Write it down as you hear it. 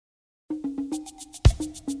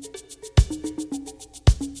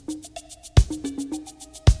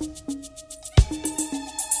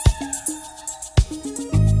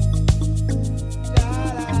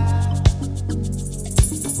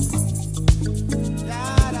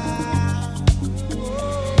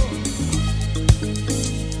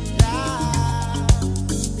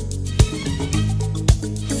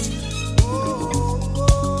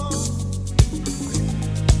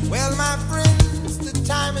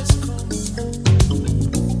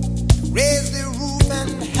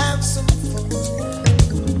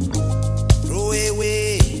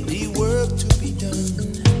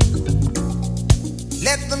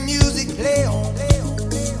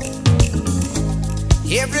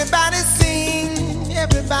Everybody sing,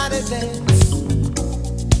 everybody dance.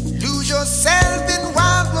 Lose yourself in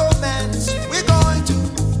wild romance. We're going to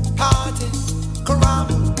party,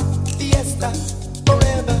 caramba, fiesta,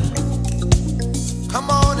 forever. Come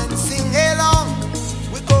on and sing along.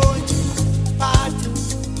 We're going to party,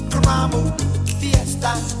 caramba,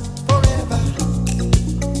 fiesta, forever.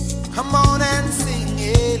 Come on and sing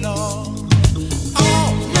along.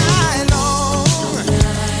 All night long,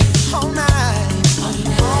 all night.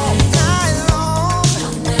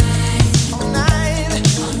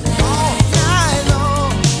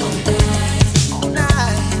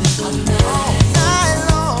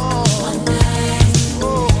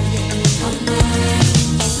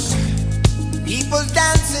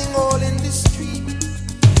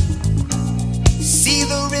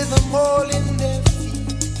 All in their feet.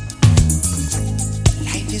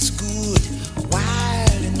 Life is good,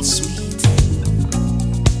 wild and sweet.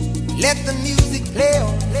 Let the music play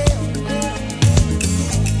on, play on, play on.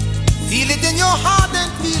 Feel it in your heart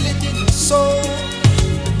and feel it in your soul.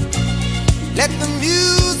 Let the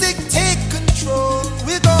music take control.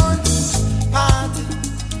 We're going to party,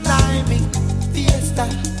 climbing, fiesta,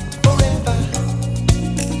 forever.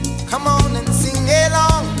 Come on and sing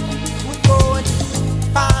along. We're going to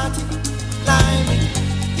party, climbing,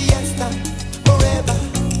 fiesta, forever.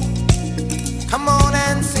 Come on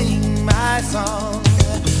and sing my song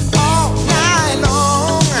all night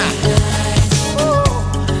long. Oh,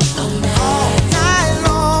 all night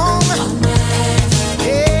long.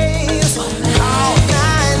 Yes, all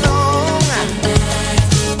night long.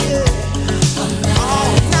 Yeah,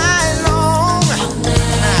 all night long.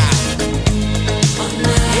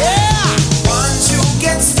 Yeah.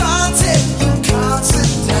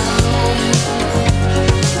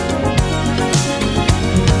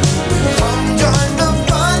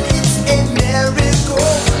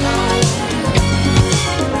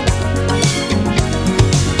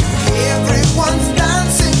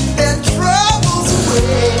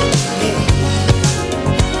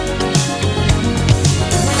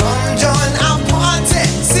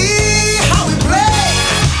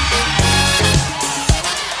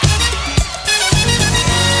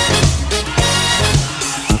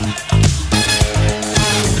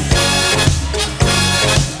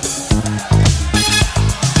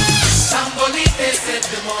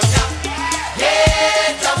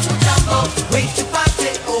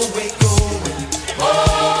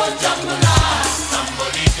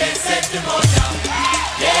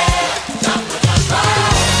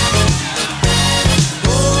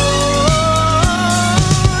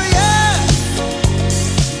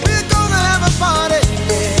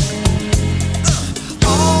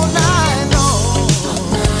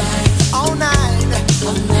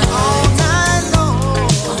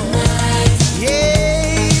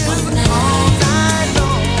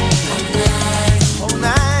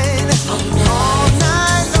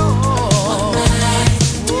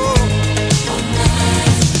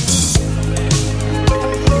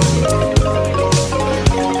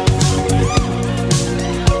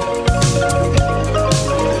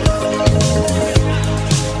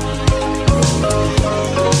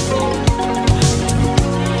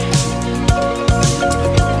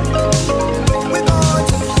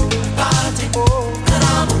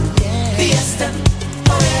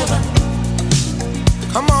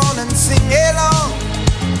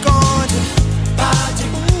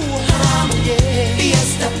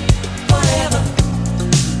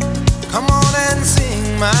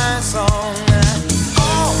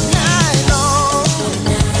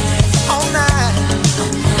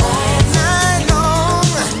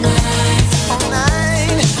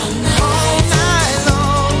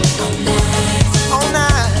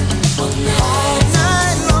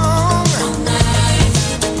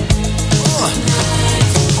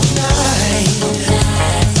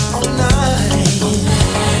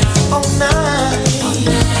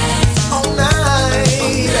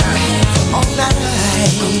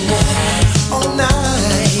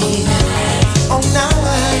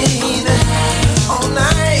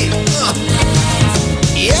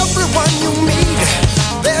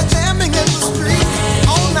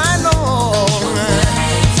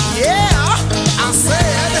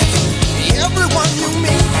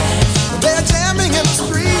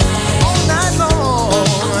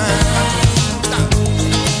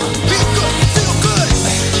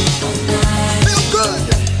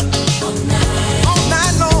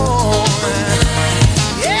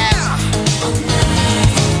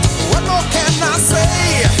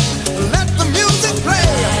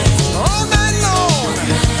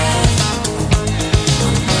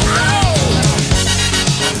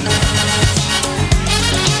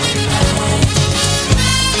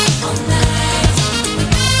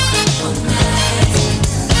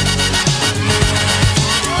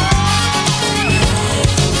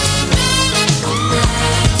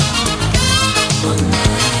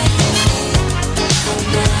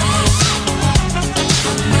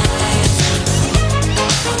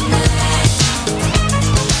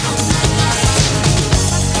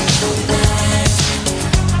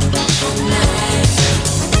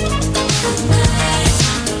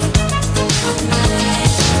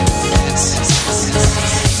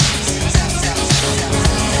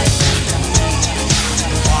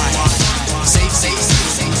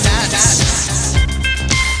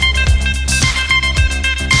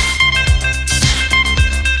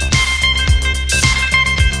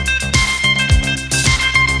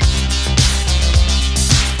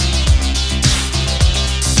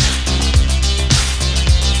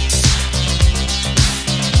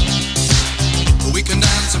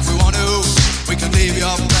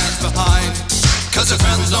 behind. Cause your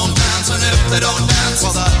friends don't dance, and if they don't dance,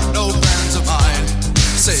 well, they're no friends of mine.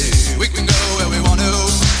 See, we can go where we want to,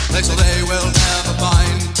 places they will never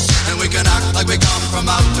find. And we can act like we come from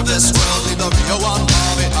out of this world, leave the real one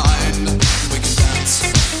far behind. We can dance.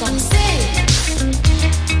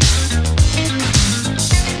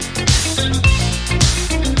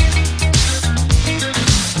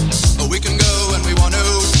 We can go when we want to,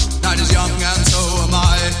 night is young and so am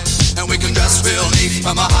I. And we can dress real neat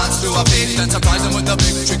from our hearts to our feet and surprise them with a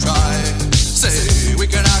victory cry. Say, we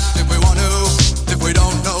can act if we want to, if we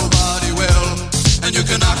don't, nobody will. And you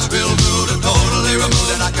can act real rude and totally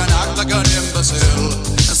removed, and I can act like an imbecile.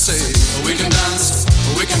 And say, we can dance,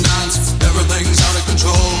 everything's out of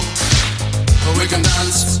control. We can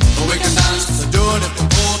dance, they're doing it from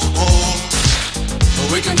pole to pole.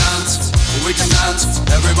 We can dance,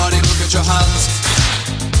 everybody look at your hands.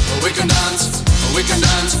 We can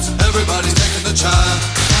dance, everybody's taking the chance.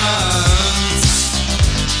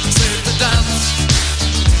 Safe to dance,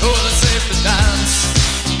 oh, it's safe to dance.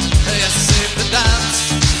 Yes, it's safe to dance.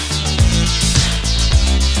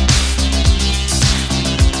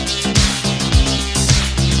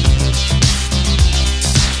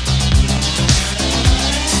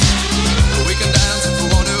 We can dance if we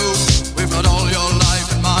want to, we've got all your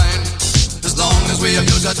life in mind. As long as we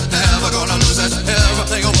abuse it, never gonna lose it,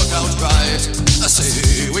 everything will work out right. I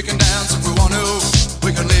say, we can dance if we want to,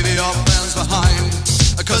 we can leave your friends behind.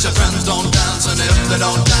 Cause your friends don't dance, and if they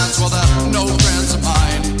don't dance, well, they're no friends of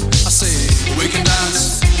mine. I say, we can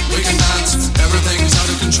dance, everything's out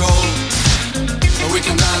of control. We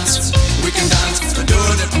can dance, they're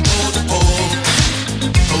doing it from pole to pole.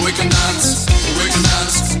 We can dance,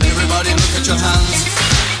 everybody look at your hands.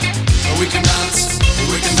 We can dance,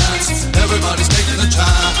 everybody's taking the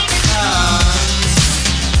chance.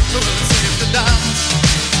 Well, it's safe to dance,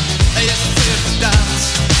 yes, it's safe to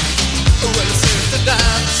dance. Well, it's safe to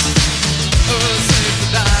dance, oh, it's safe to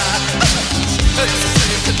dance. It's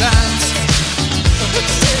safe to dance,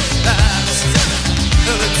 it's safe to dance. It's safe to dance,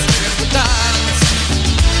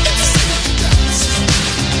 it's safe to dance.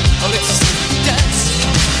 Oh, it's safe to dance,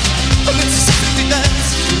 oh, it's safe to dance.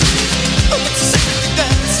 Oh, it's safe to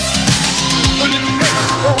dance.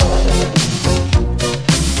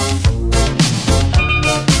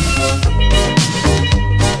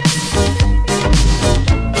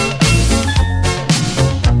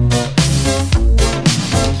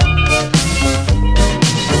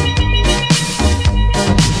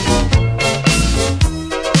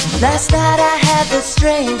 Last night I had the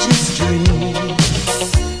strangest dream.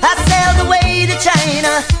 I sailed away to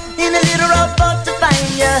China in a little rowboat to find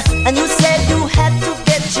you, and you said you had to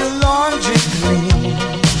get your laundry clean.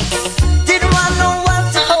 Didn't want no one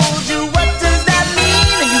to hold you, what does that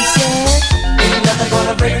mean? And you said, ain't nothing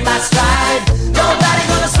gonna break my stride, nobody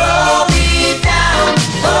gonna slow me down.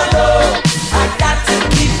 Oh no, I got to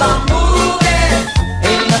keep on moving.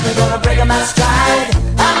 Ain't nothing gonna break my stride.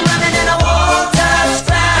 I'm running and I won't touch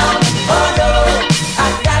ground. Oh no, I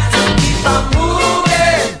got to keep on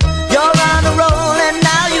moving. You're on a roll and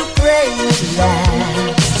now you pray it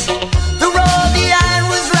lasts. The road behind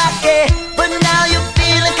was rocky, but now you're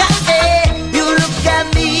feeling cocky. You look at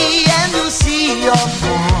me and you see your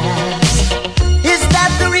past. Is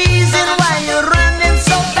that the reason why you're running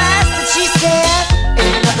so fast? And she said,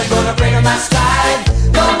 ain't nothing gonna break my stride,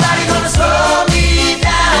 nobody gonna slow me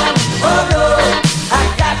down. Oh no, I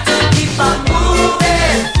got to keep on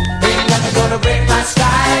moving. Ain't nothing gonna break my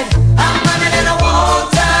stride. I'm running and I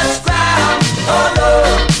won't touch ground. Oh no,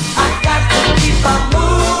 I got to keep on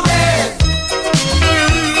moving.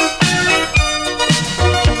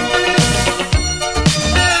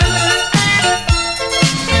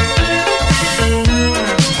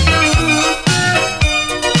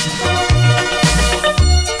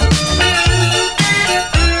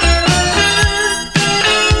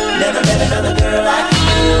 Never met another girl like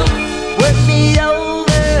you. Work me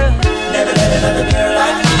over. Never met another girl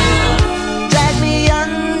like you. Drag me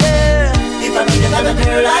under. If I meet another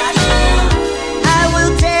girl like you, I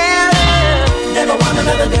will tell her. Never want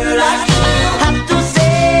another girl like you. Have to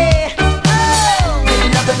say, oh,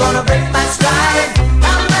 ain't nothing gonna break my stride.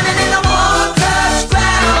 I'm running and I won't touch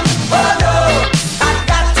ground. Oh no, I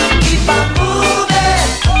got to keep on moving.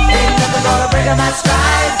 Ain't nothing gonna break my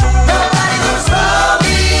stride. Nobody gonna slow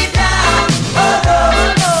me down. Oh no,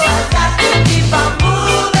 I got to keep on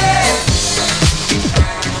moving.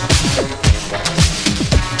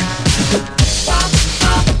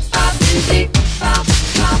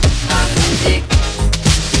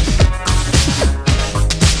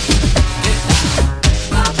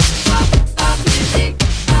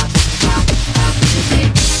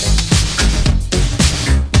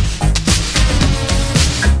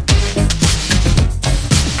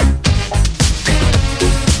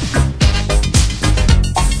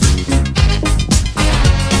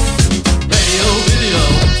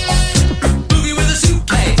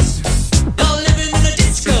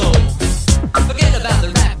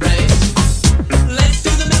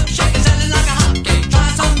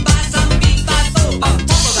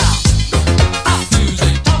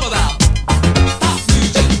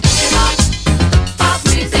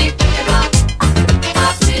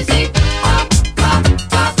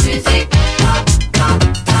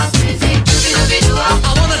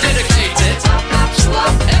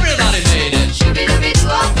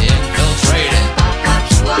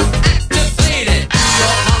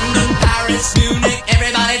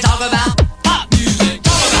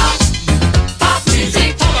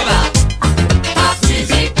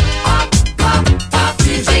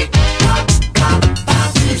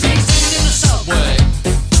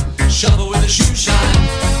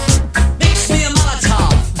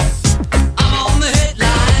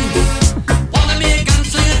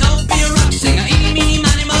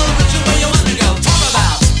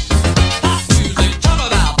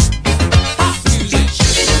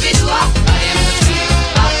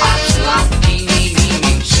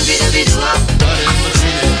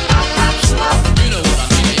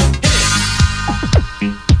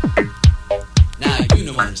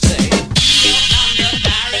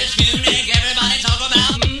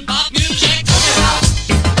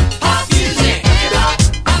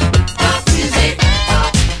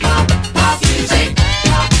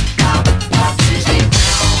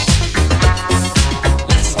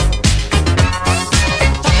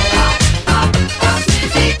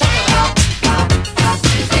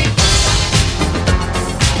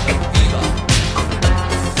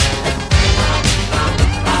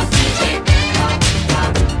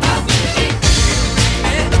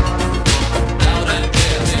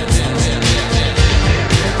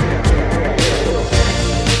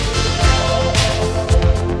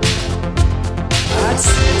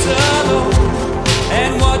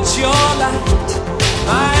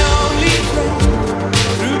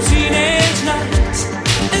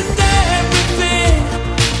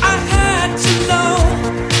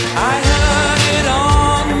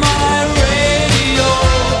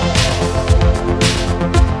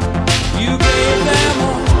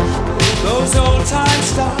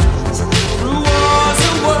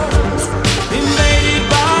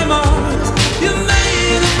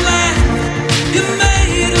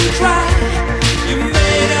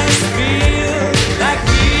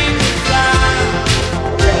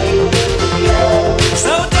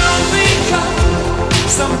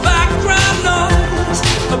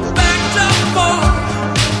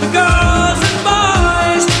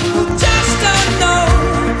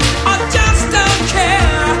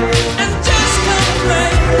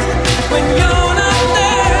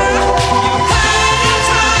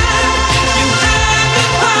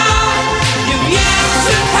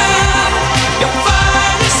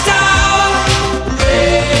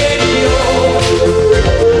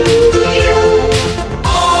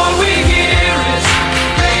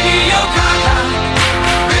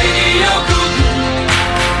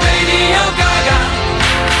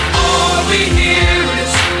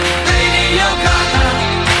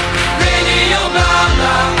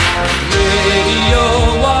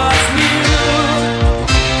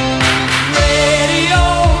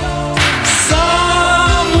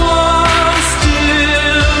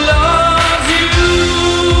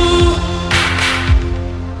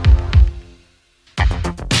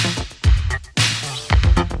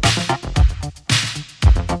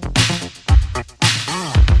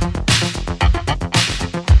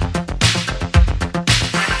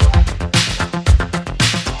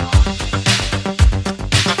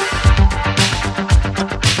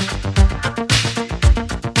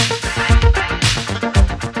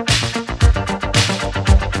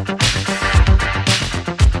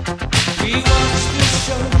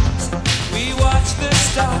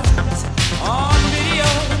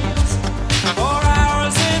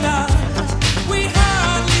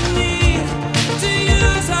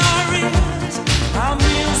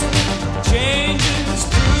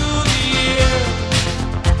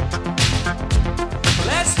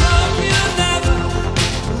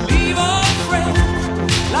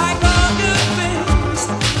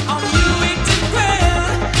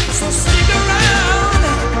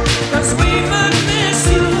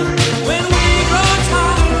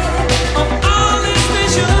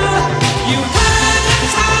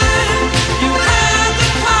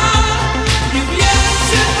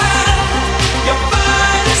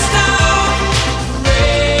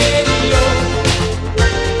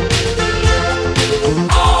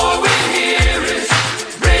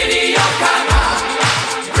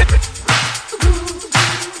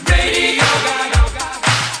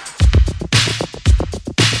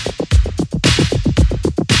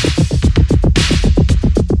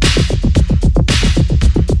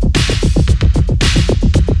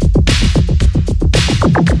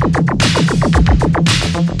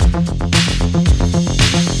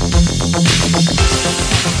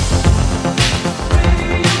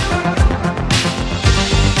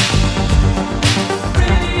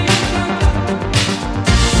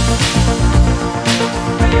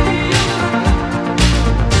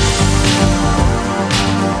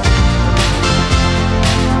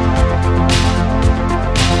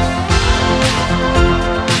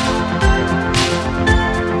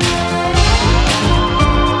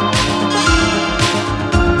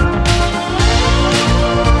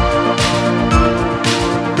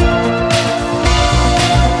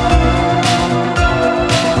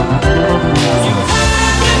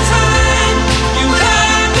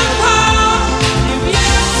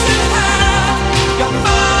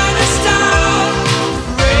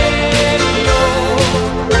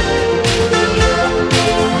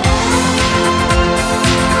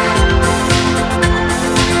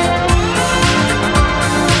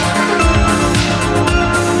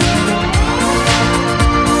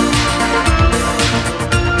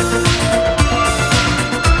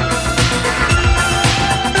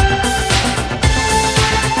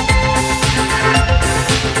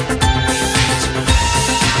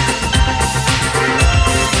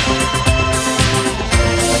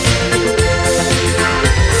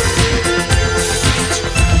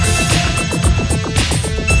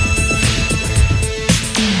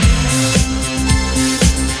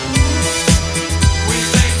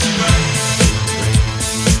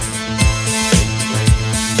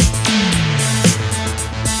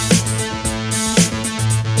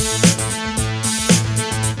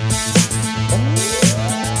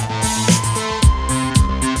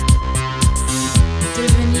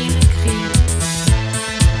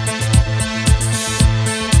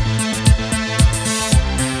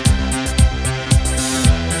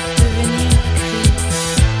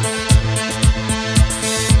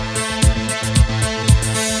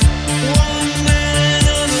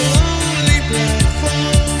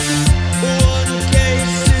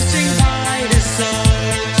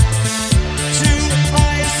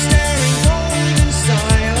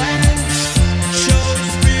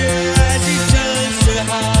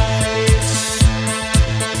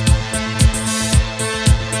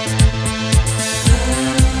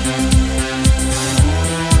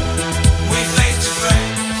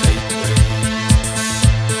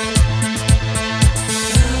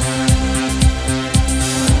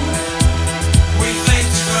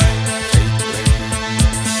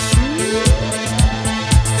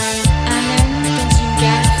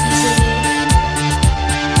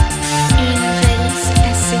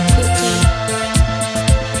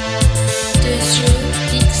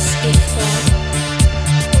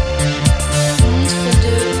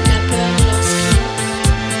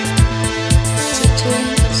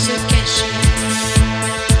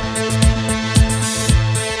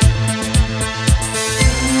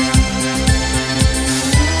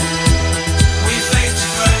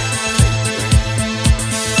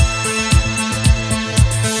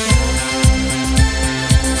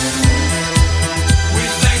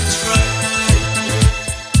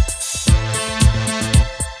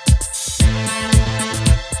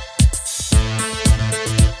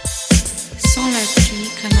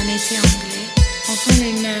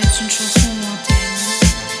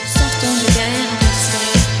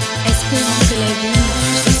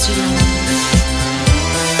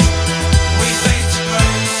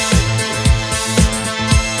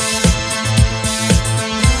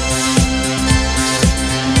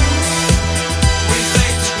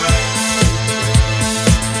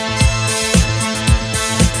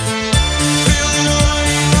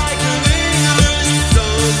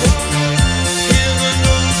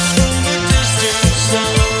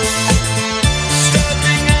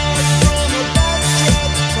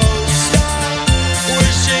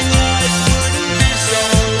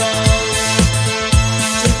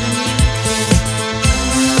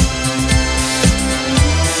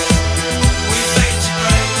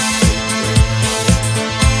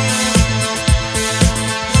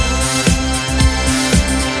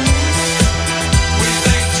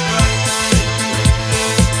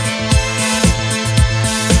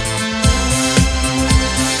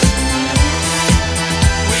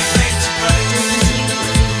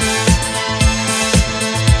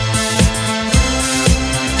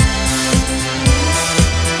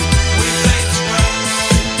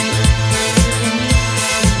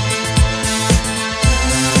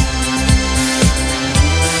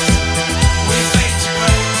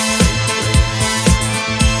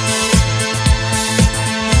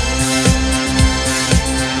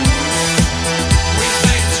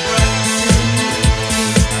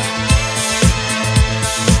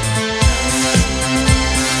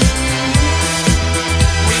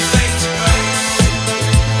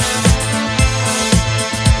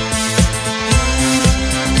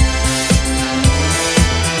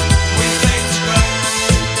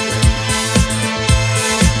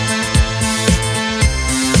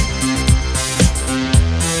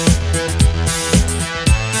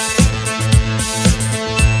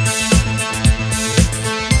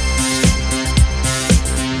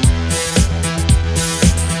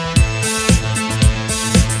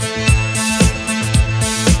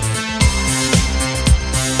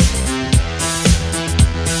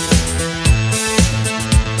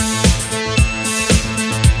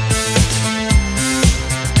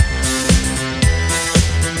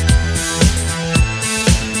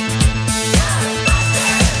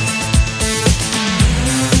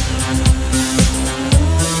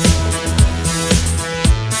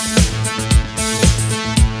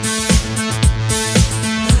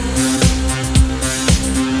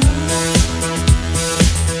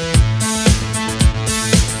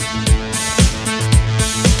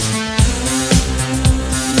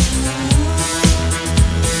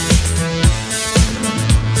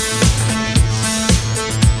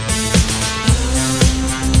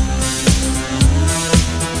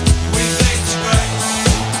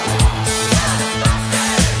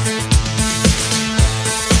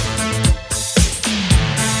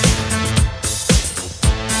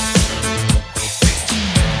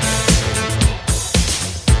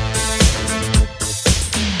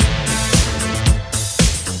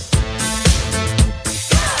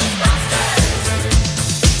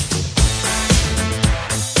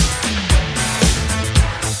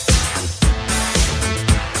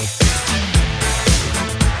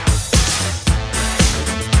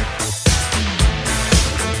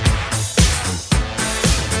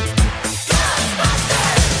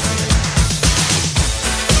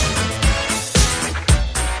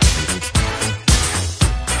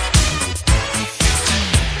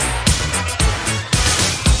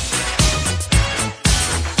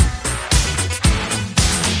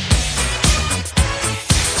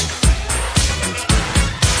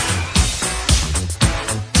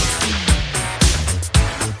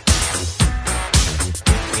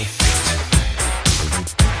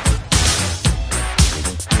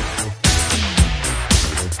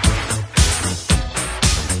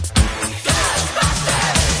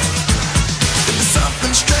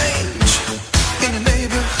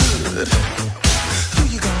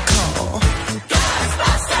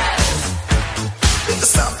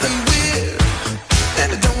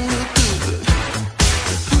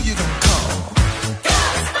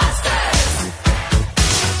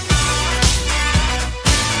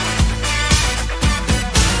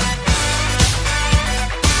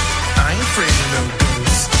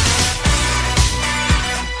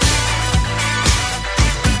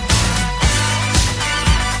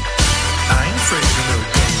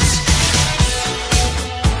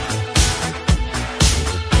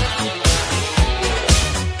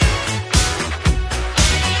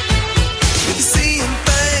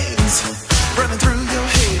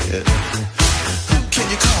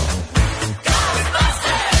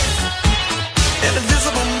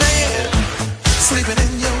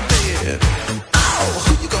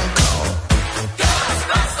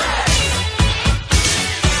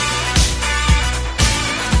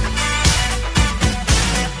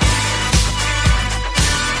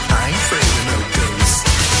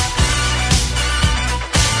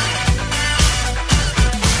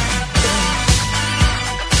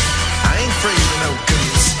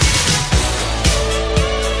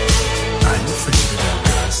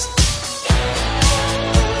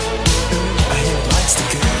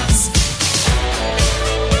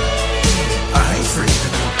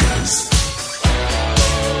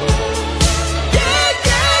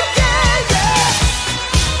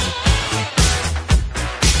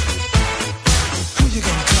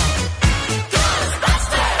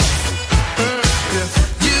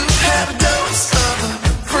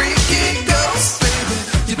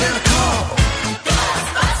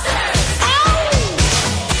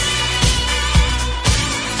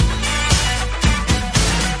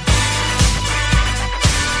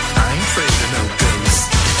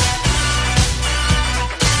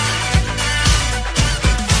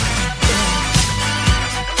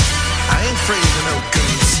 afraid of no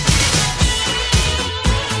ghosts.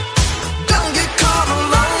 Don't get caught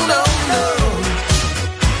alone, no, no.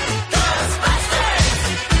 Ghostbusters!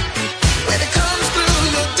 When it comes through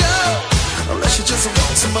your door, unless you just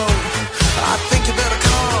want some more, I think you better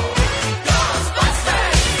call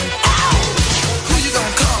Ghostbusters! Ow! Who you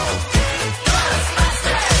gonna call?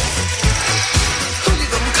 Ghostbusters! Who you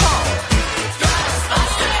gonna call?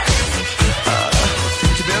 Ghostbusters!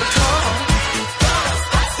 Think you better call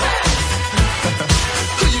Ghostbusters!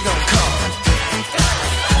 Who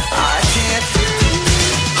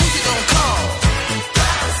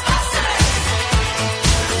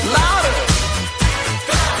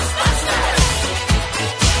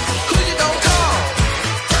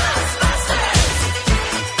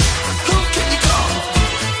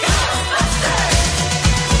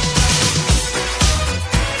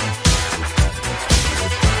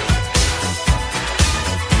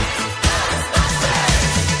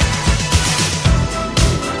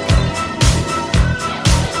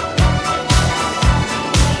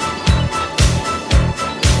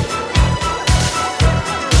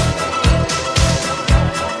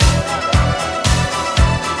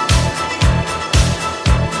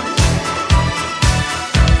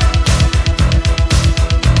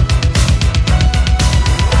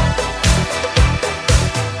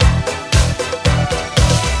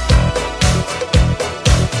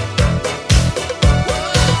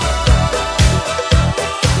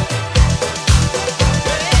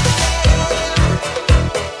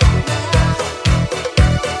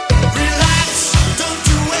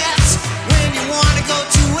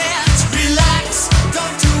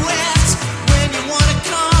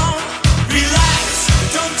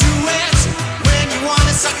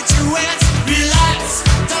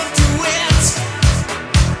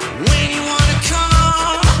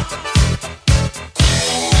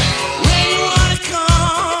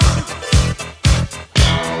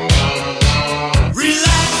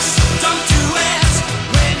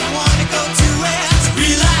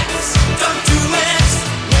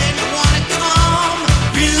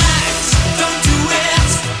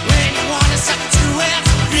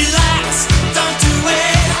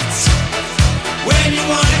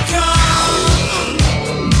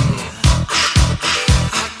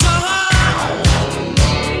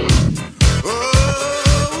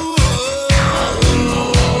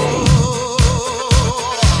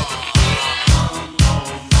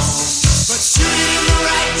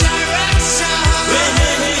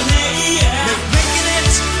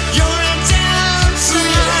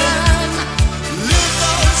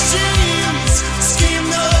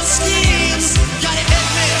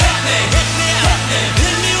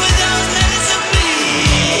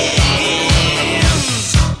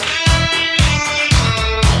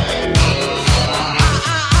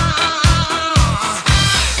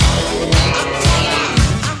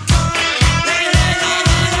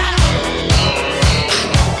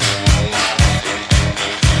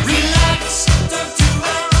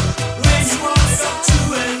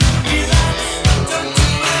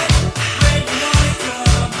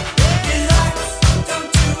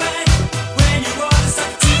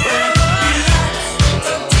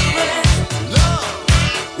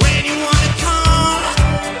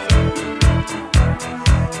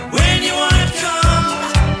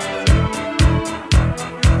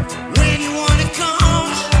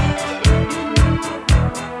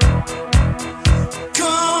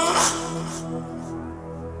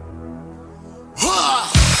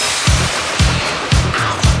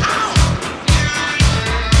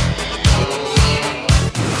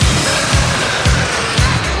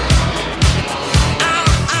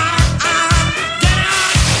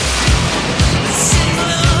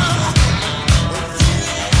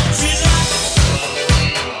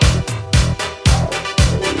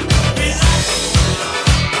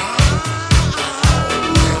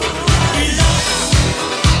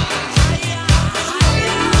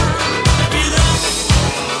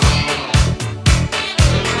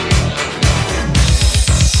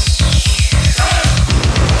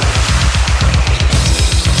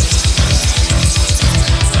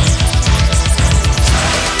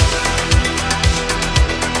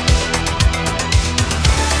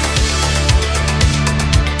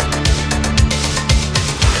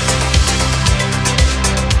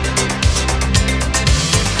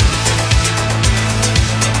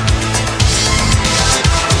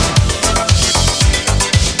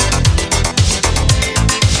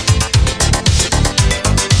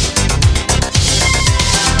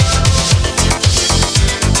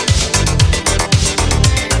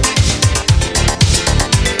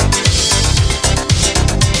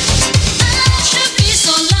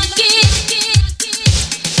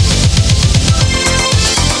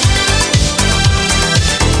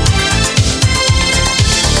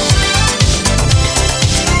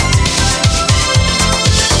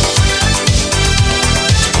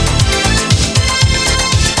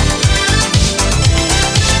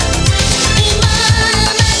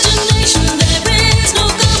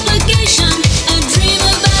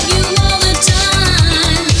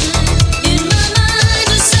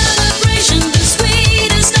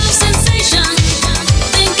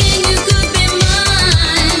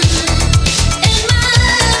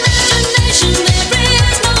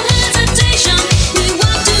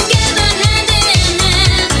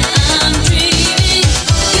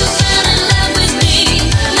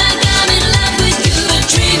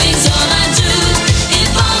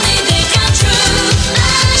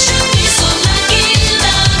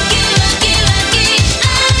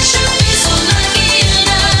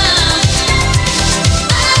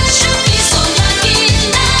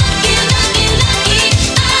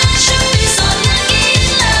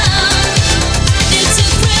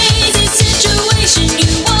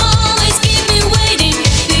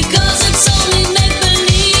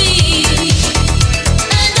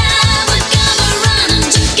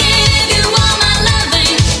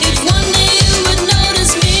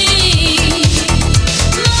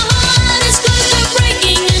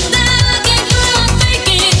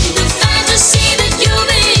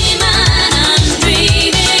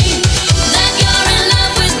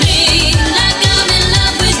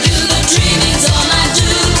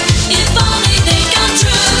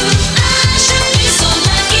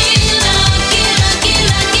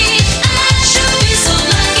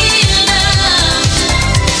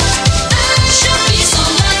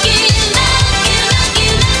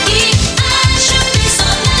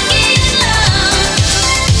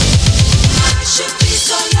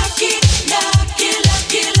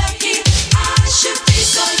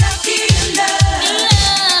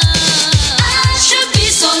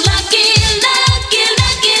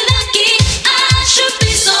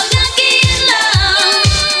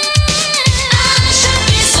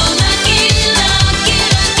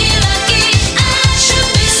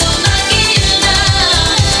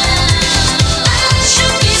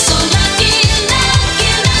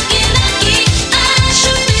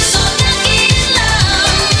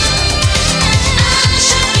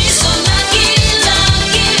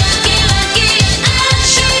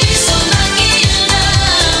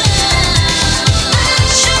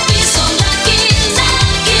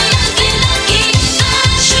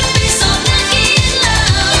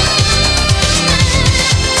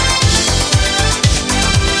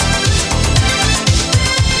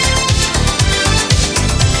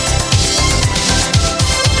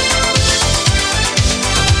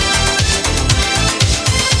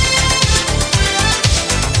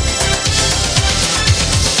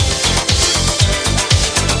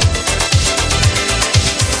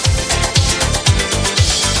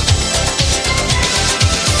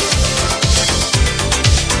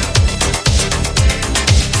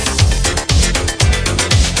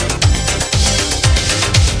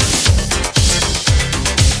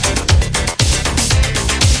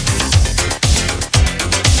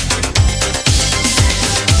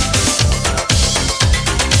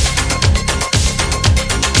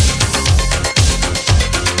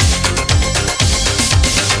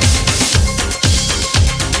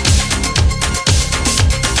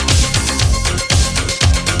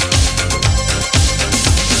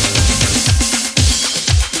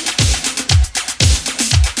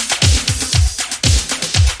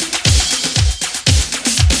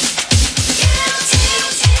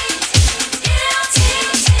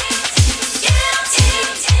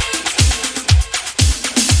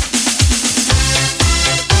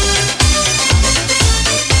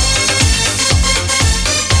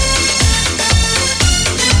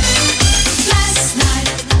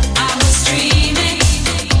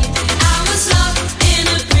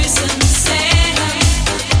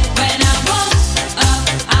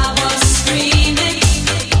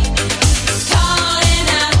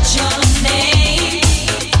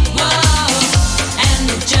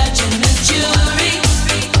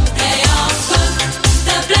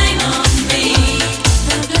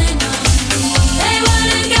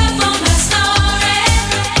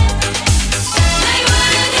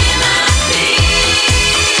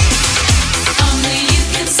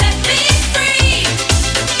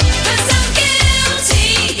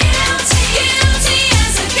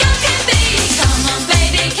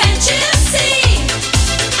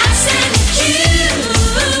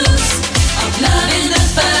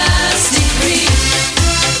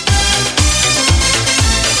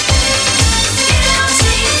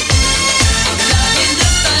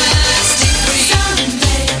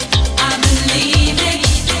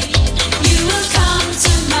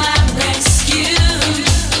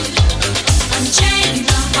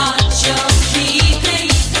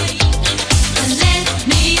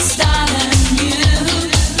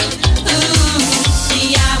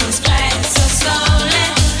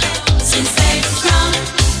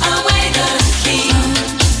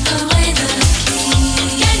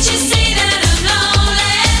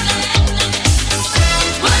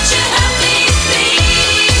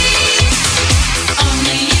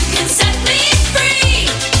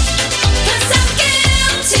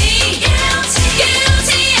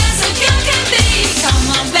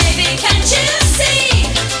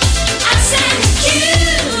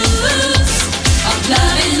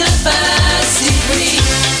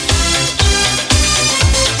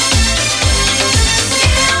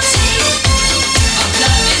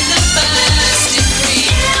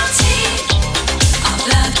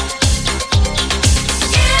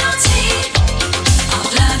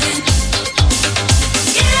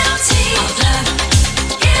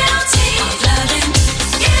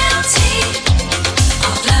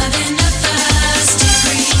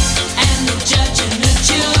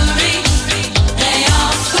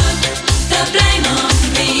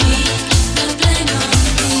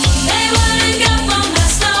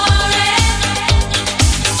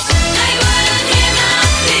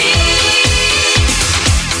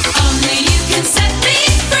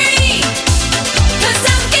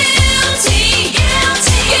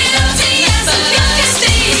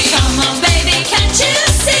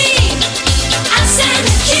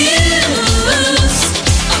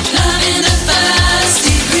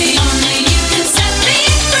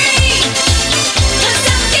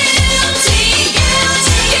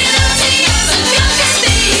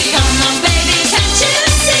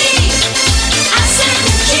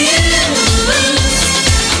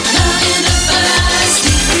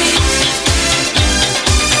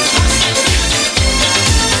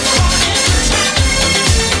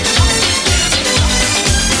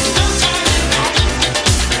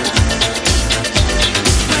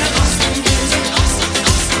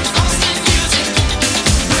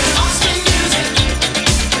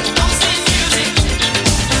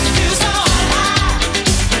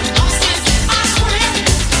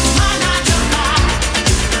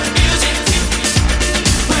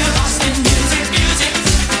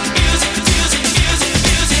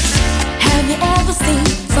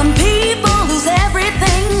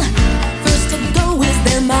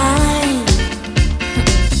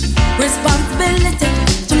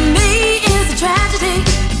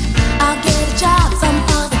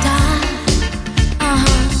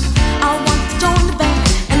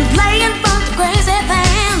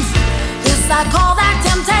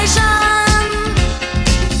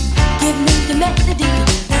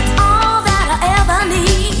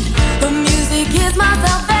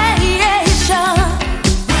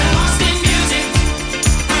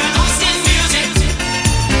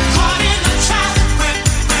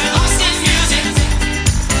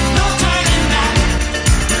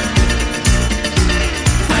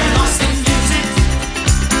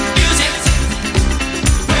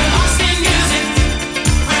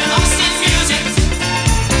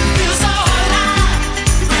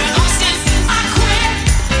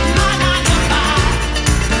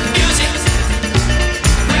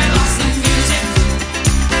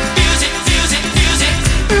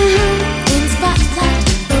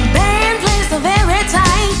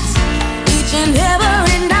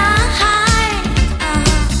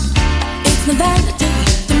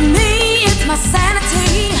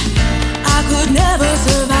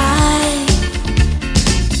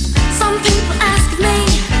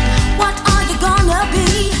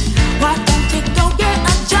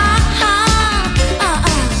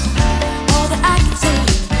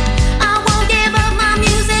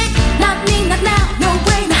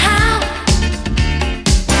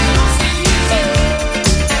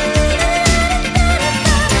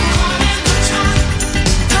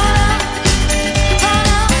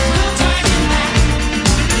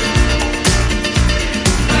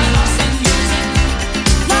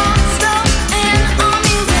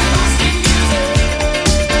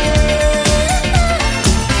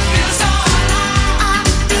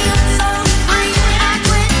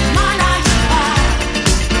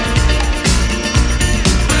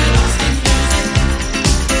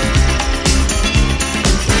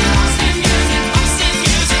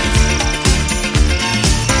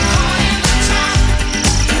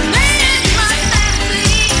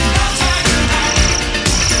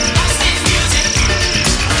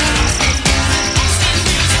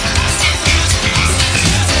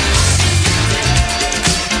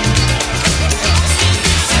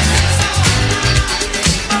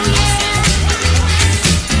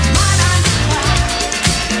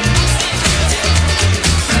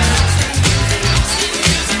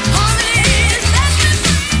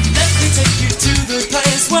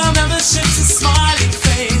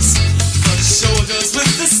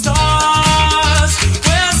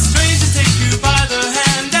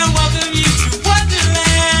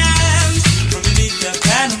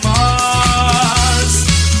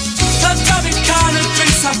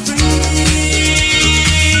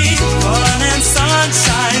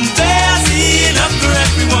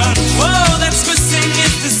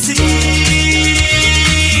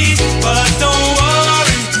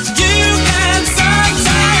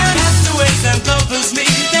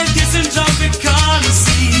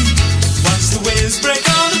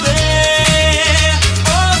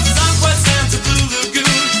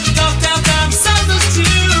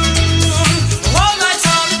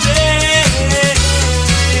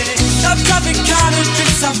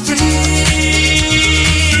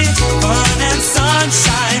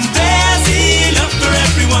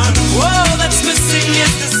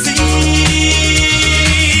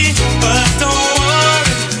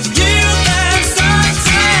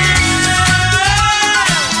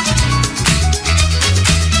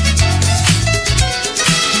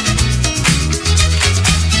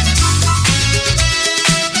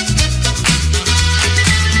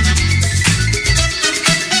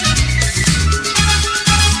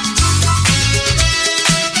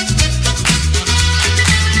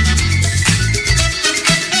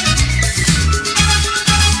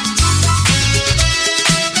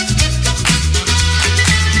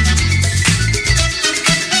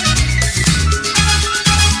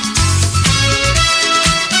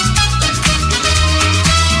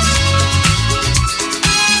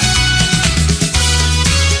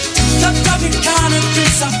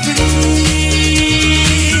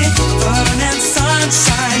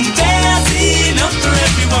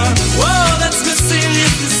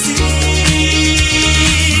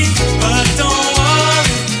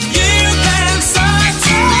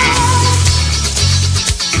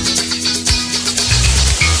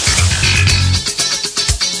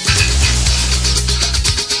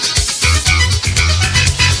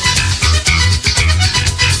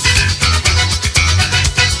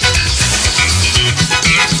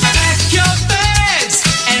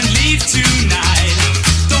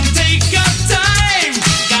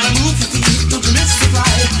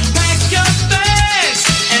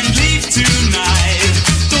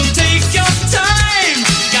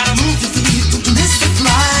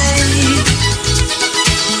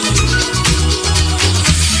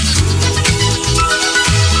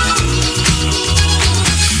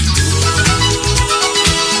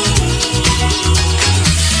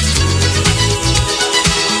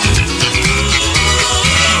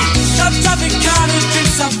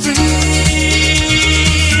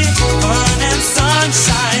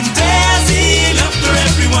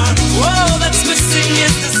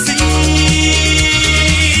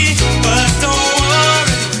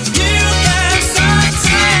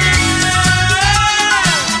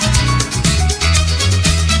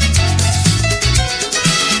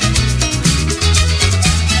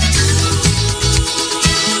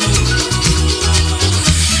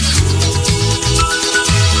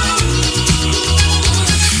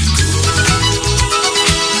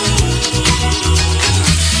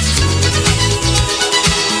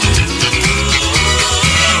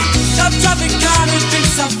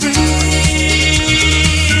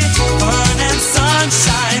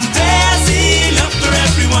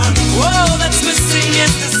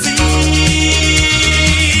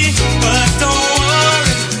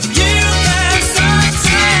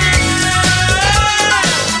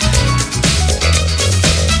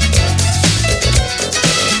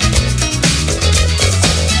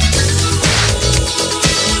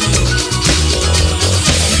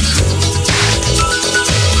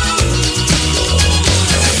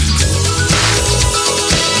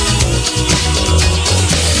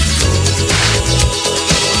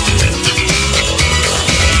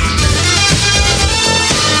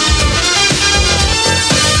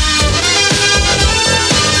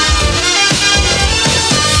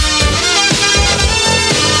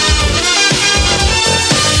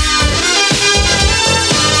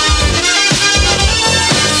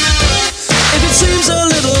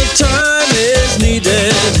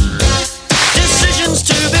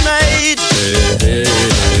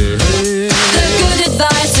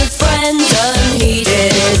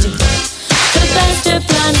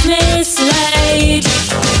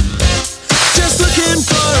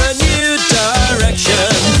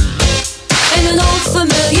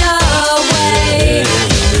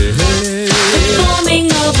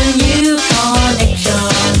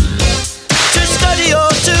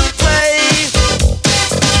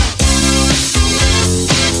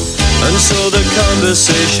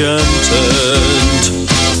conversation turned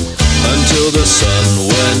until the sun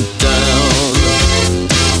went down,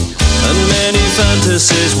 and many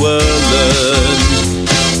fantasies were learned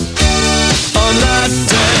on that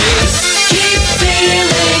day. Keep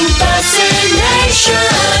feeling fascination,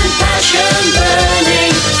 passion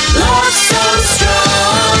burning, love so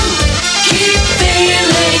strong. Keep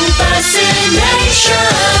feeling fascination,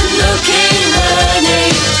 looking,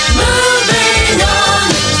 learning, moving on.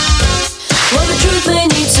 Well, the truth may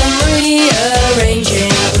need some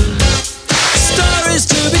rearranging. Stories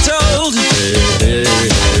to be told.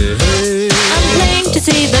 I'm plain to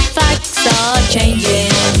see the facts are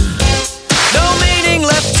changing. No meaning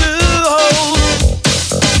left to hold.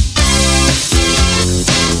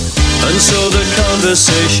 And so the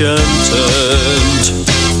conversation turned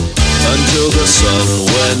until the sun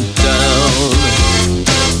went down,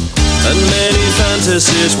 and many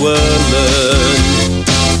fantasies were learned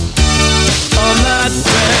on that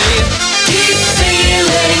day. Keep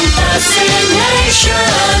feeling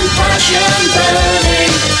fascination, passion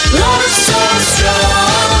burning, love so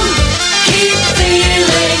strong. Keep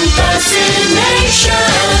feeling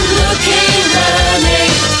fascination, looking,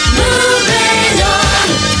 learning, moving on.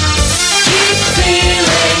 Keep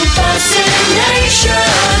feeling fascination,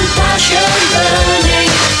 passion burning,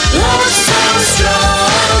 love so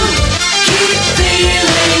strong. Keep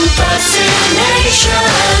feeling fascination,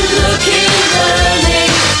 looking,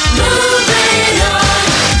 learning, moving on.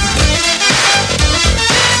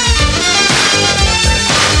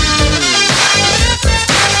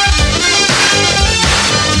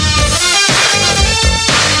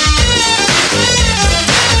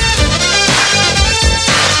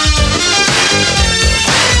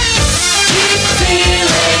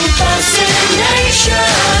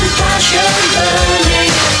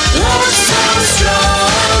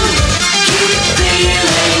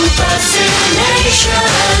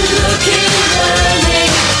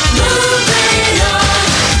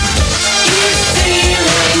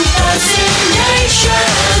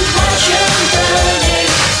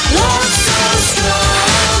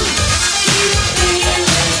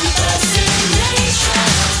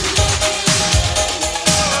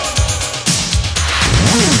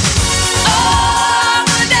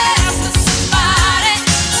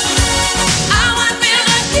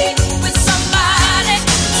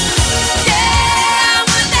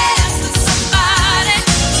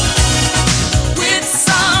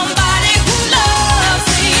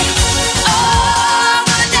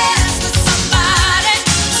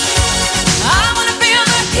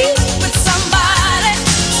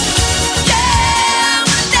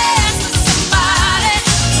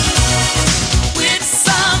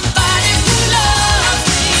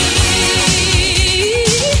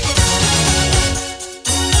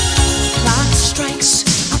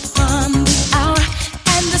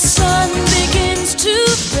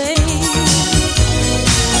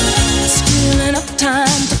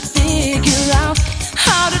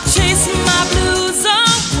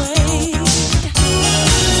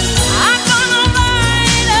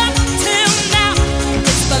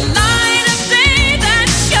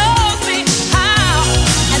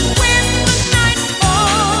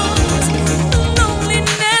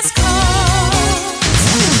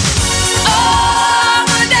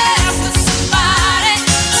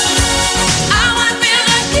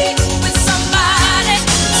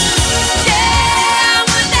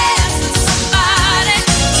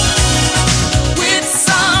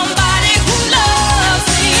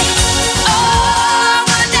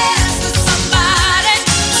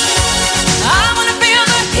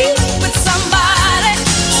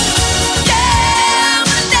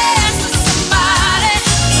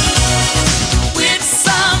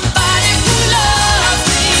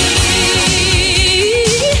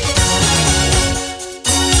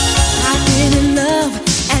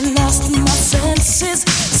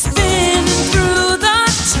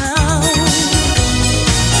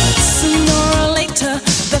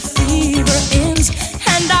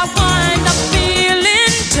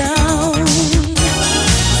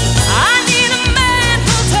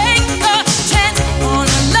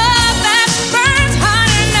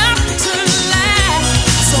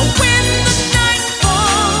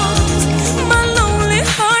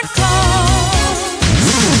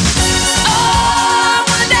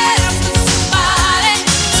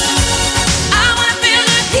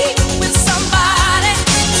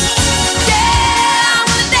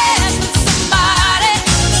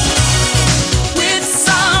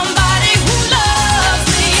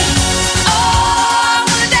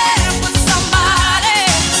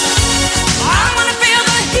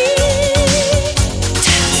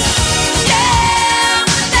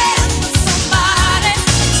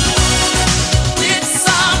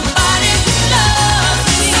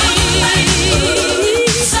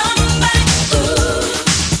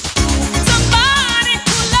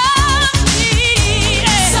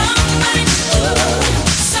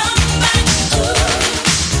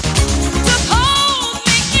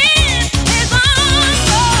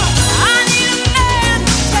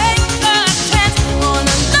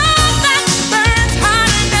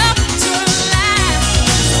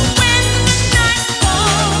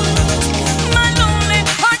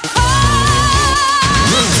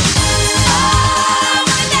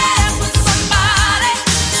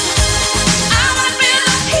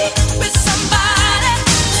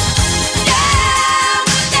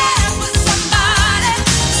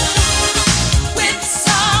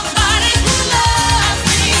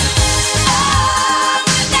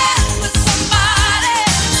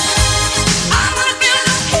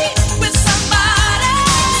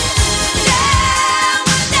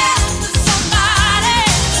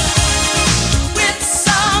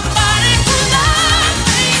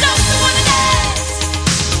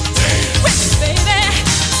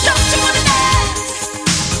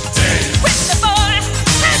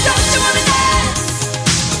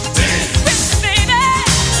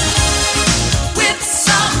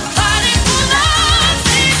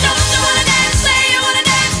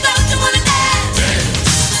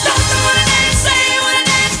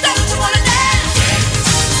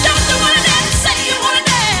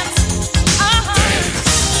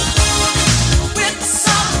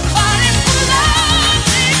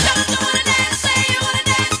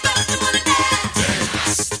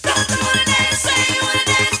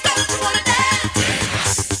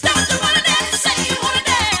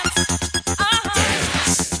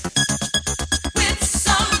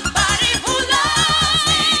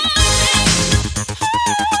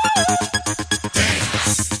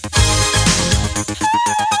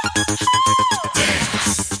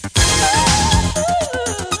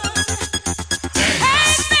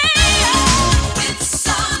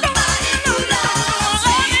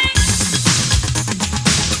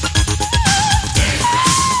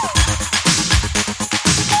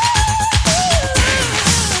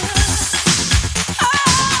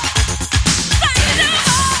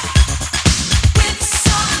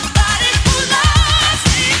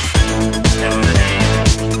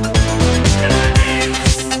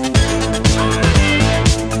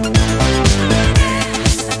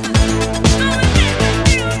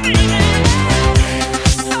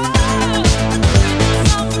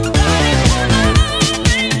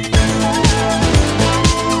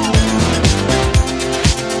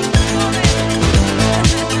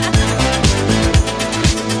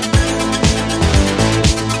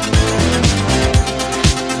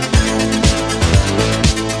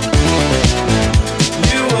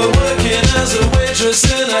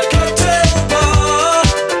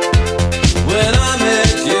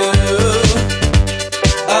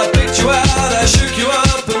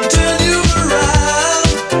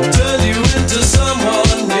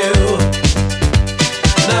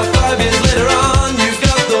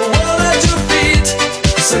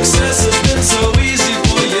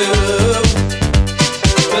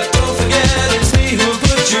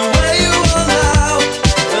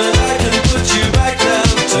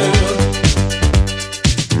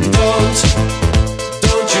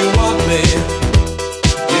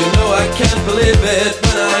 believe it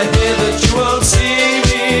when I hear that you won't see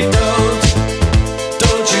me.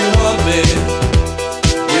 Don't you want me?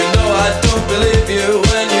 You know I don't believe you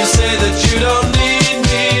when you say that you don't need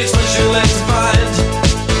me. It's what you like to find.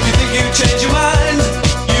 You think you change your mind?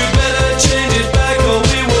 You'd better change it back or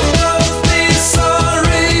we will both be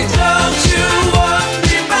sorry. Don't you want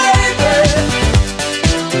me, baby?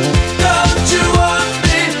 Don't you want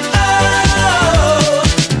me? Oh,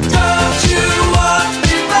 don't you want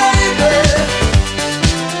me, baby?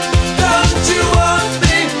 Don't you want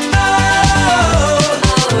me? Oh.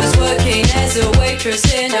 I was working as a waitress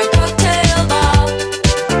in a cocktail bar.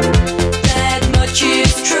 That much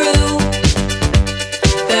is true.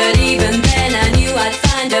 But even then I knew I'd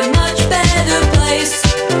find a much better place,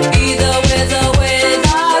 either with or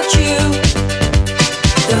without you.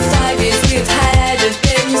 The 5 years we've had have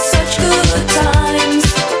been such good times.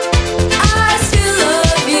 I still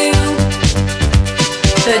love you,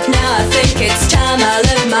 but now I think it's time I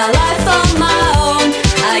live my life on my own.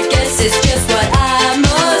 I guess it's just what I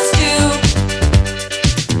must do.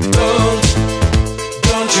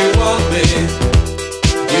 Don't you want me?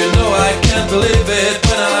 You know I can't believe it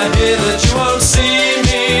when I hear that you won't see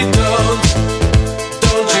me.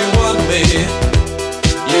 Don't you want me?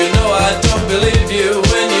 You know I don't believe you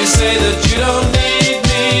when you say that you don't need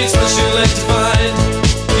me. It's what you like to find.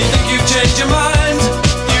 You think you've changed your mind?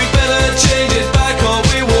 You better change it back or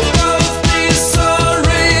we will both be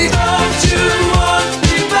sorry. Don't you want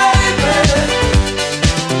me, baby?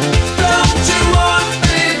 Don't you want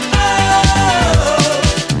me? Oh,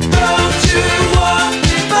 don't you want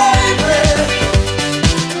me, baby?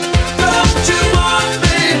 Don't you want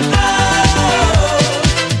me? Oh,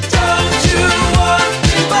 don't you want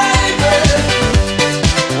me, baby?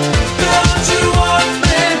 Don't you want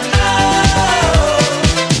me? Oh,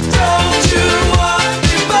 don't you want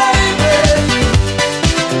me, baby?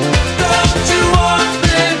 Don't you want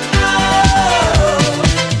me?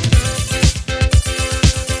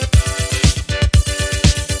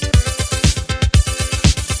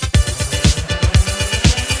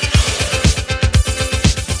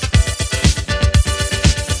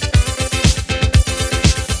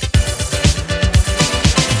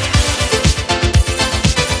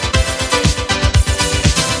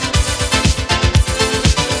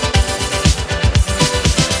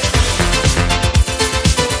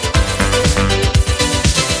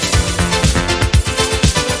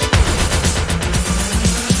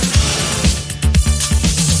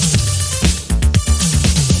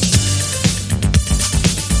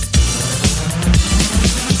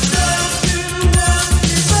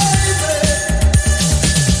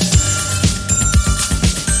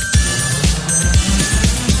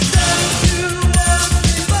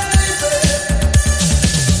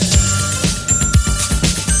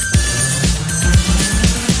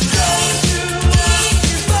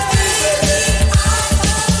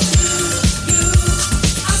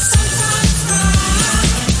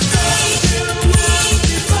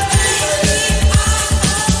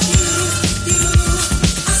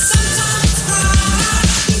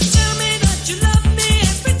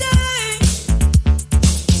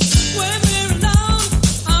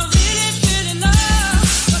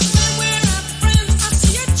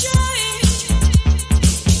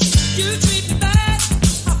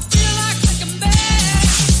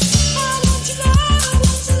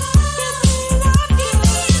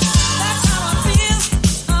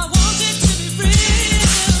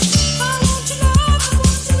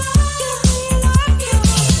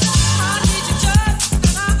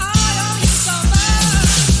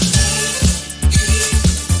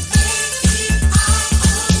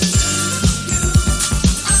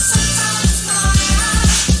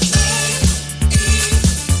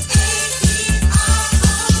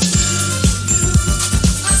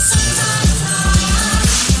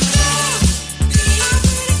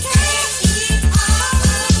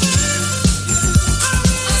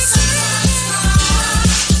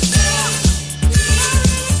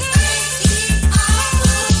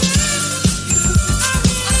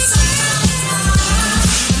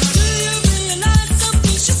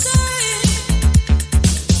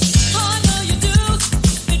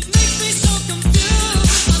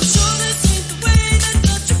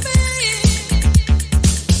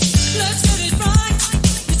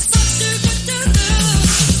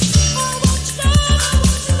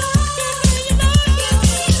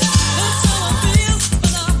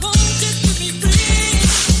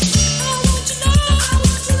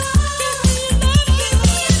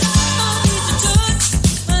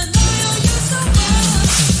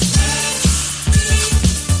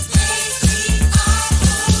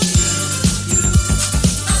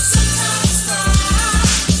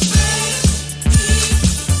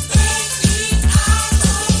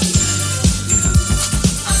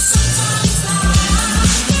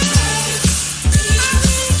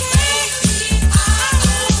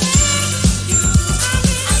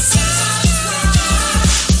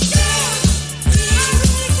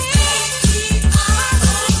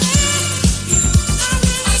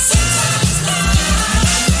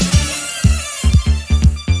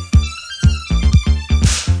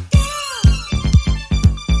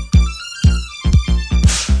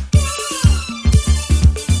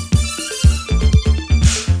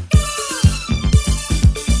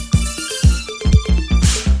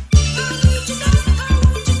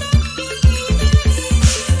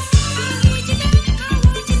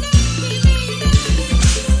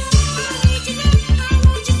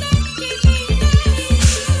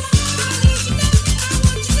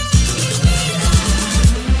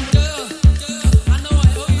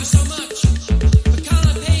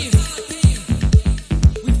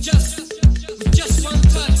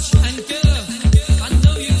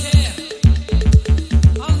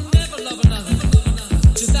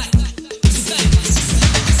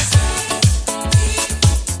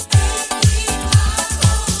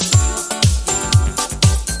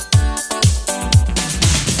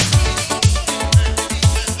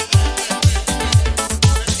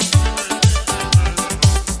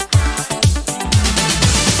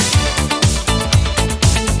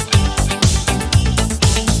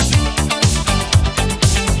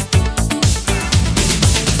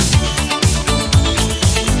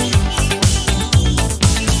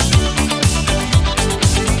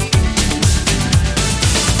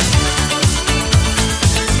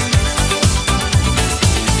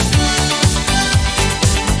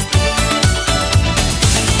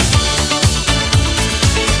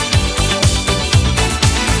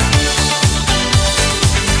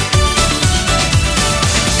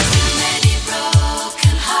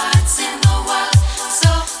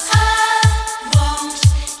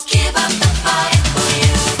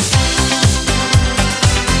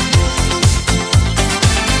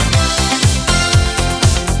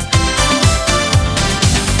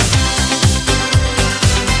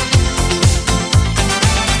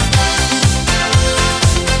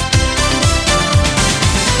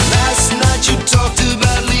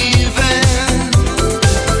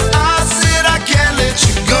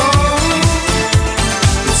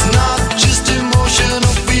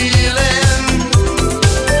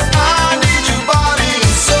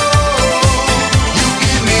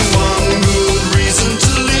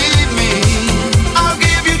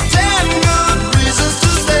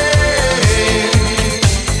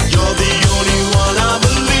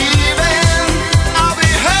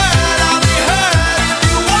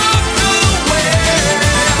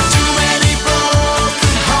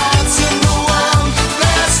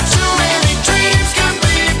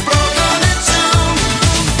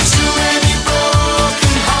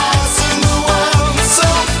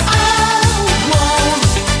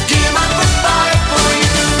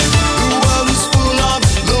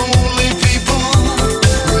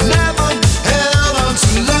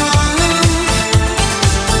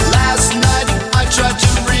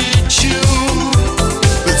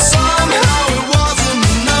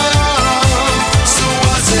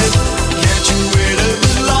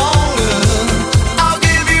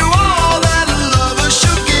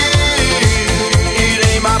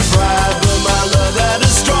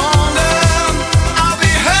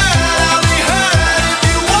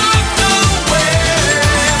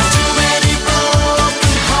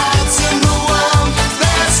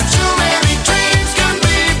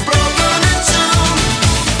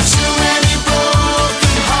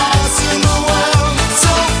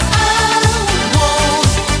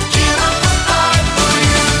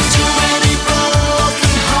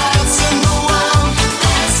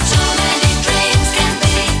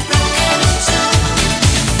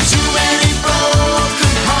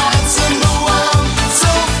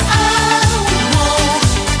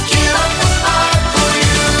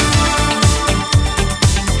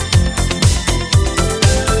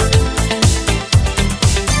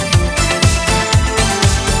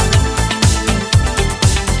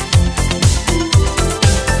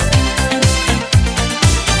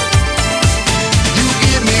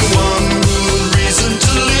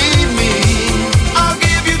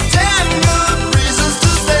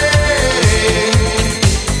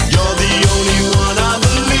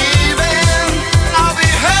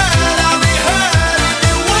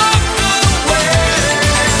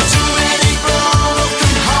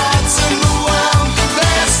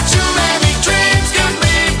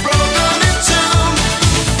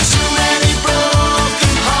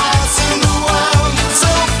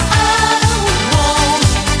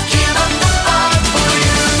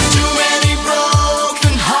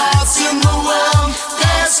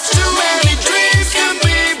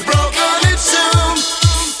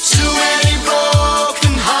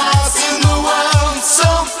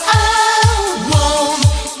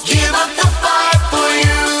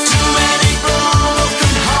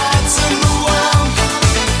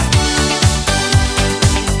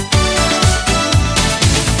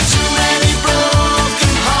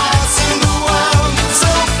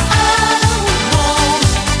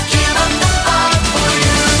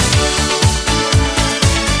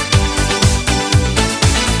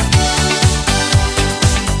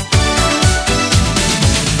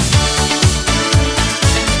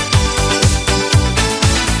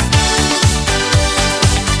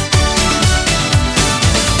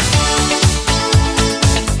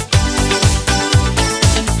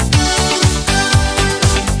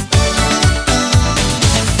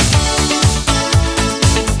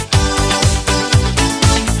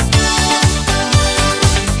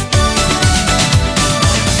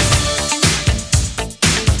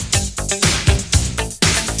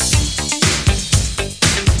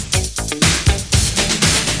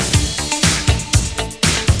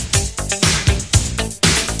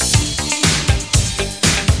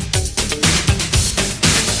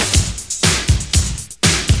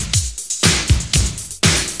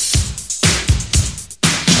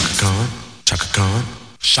 Chaka Khan,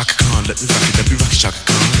 Chaka Khan, let me rock it, Chaka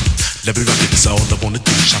Khan. Let me rock it, that's all I wanna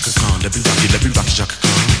do. Chaka Khan, let me rock it, Chaka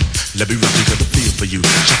Khan. Let me rock it, got a feel for you.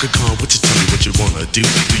 Chaka Khan, what you tell me what you wanna do?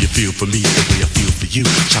 Do you feel for me the way I feel for you?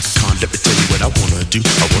 Chaka Khan, let me tell you what I wanna do.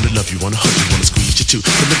 I wanna love you, wanna hug you, wanna squeeze you too.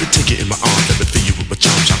 So let me take it in my arms, let me feel you with my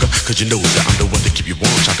charm, Chaka. Cause you know that I'm the one to keep you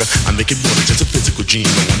warm, Chaka. I make it more than just a physical dream.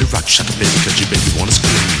 I wanna rock you, Chaka, baby, cause you make me wanna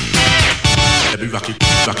scream. Let me rock it,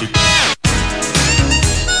 rock it.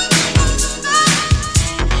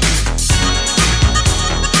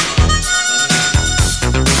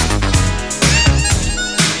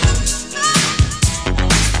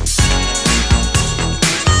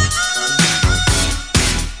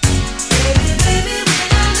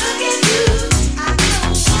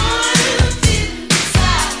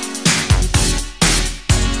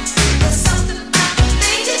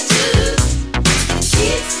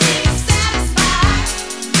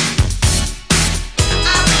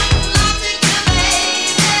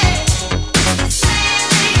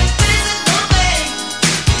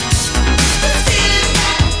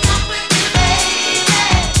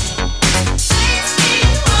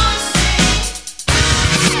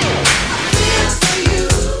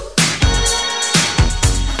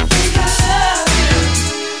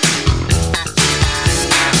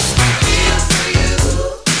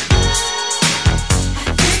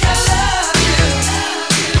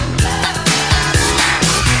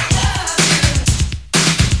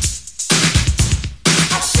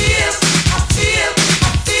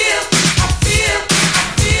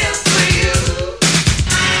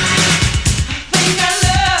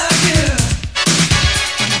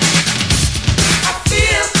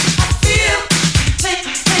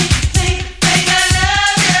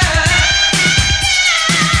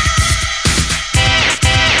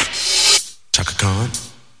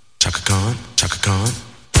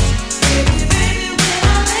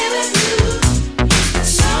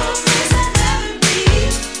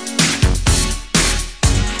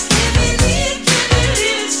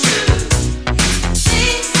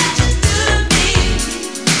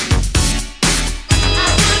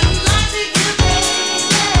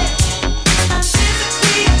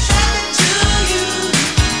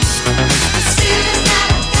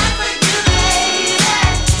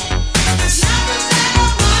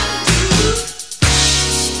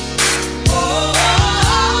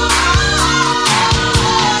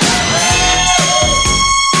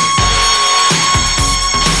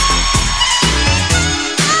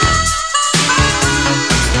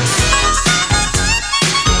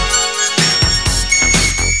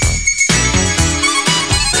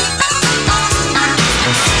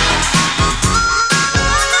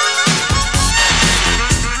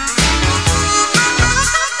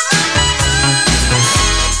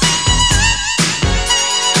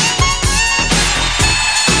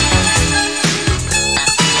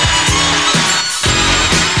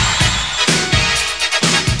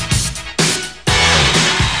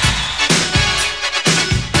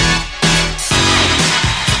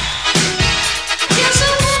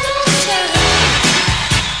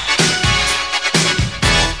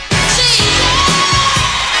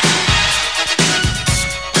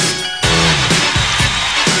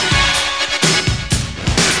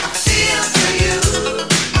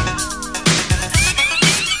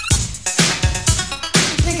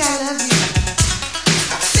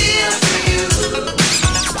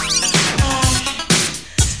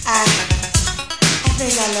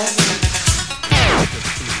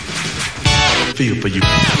 Feel for you.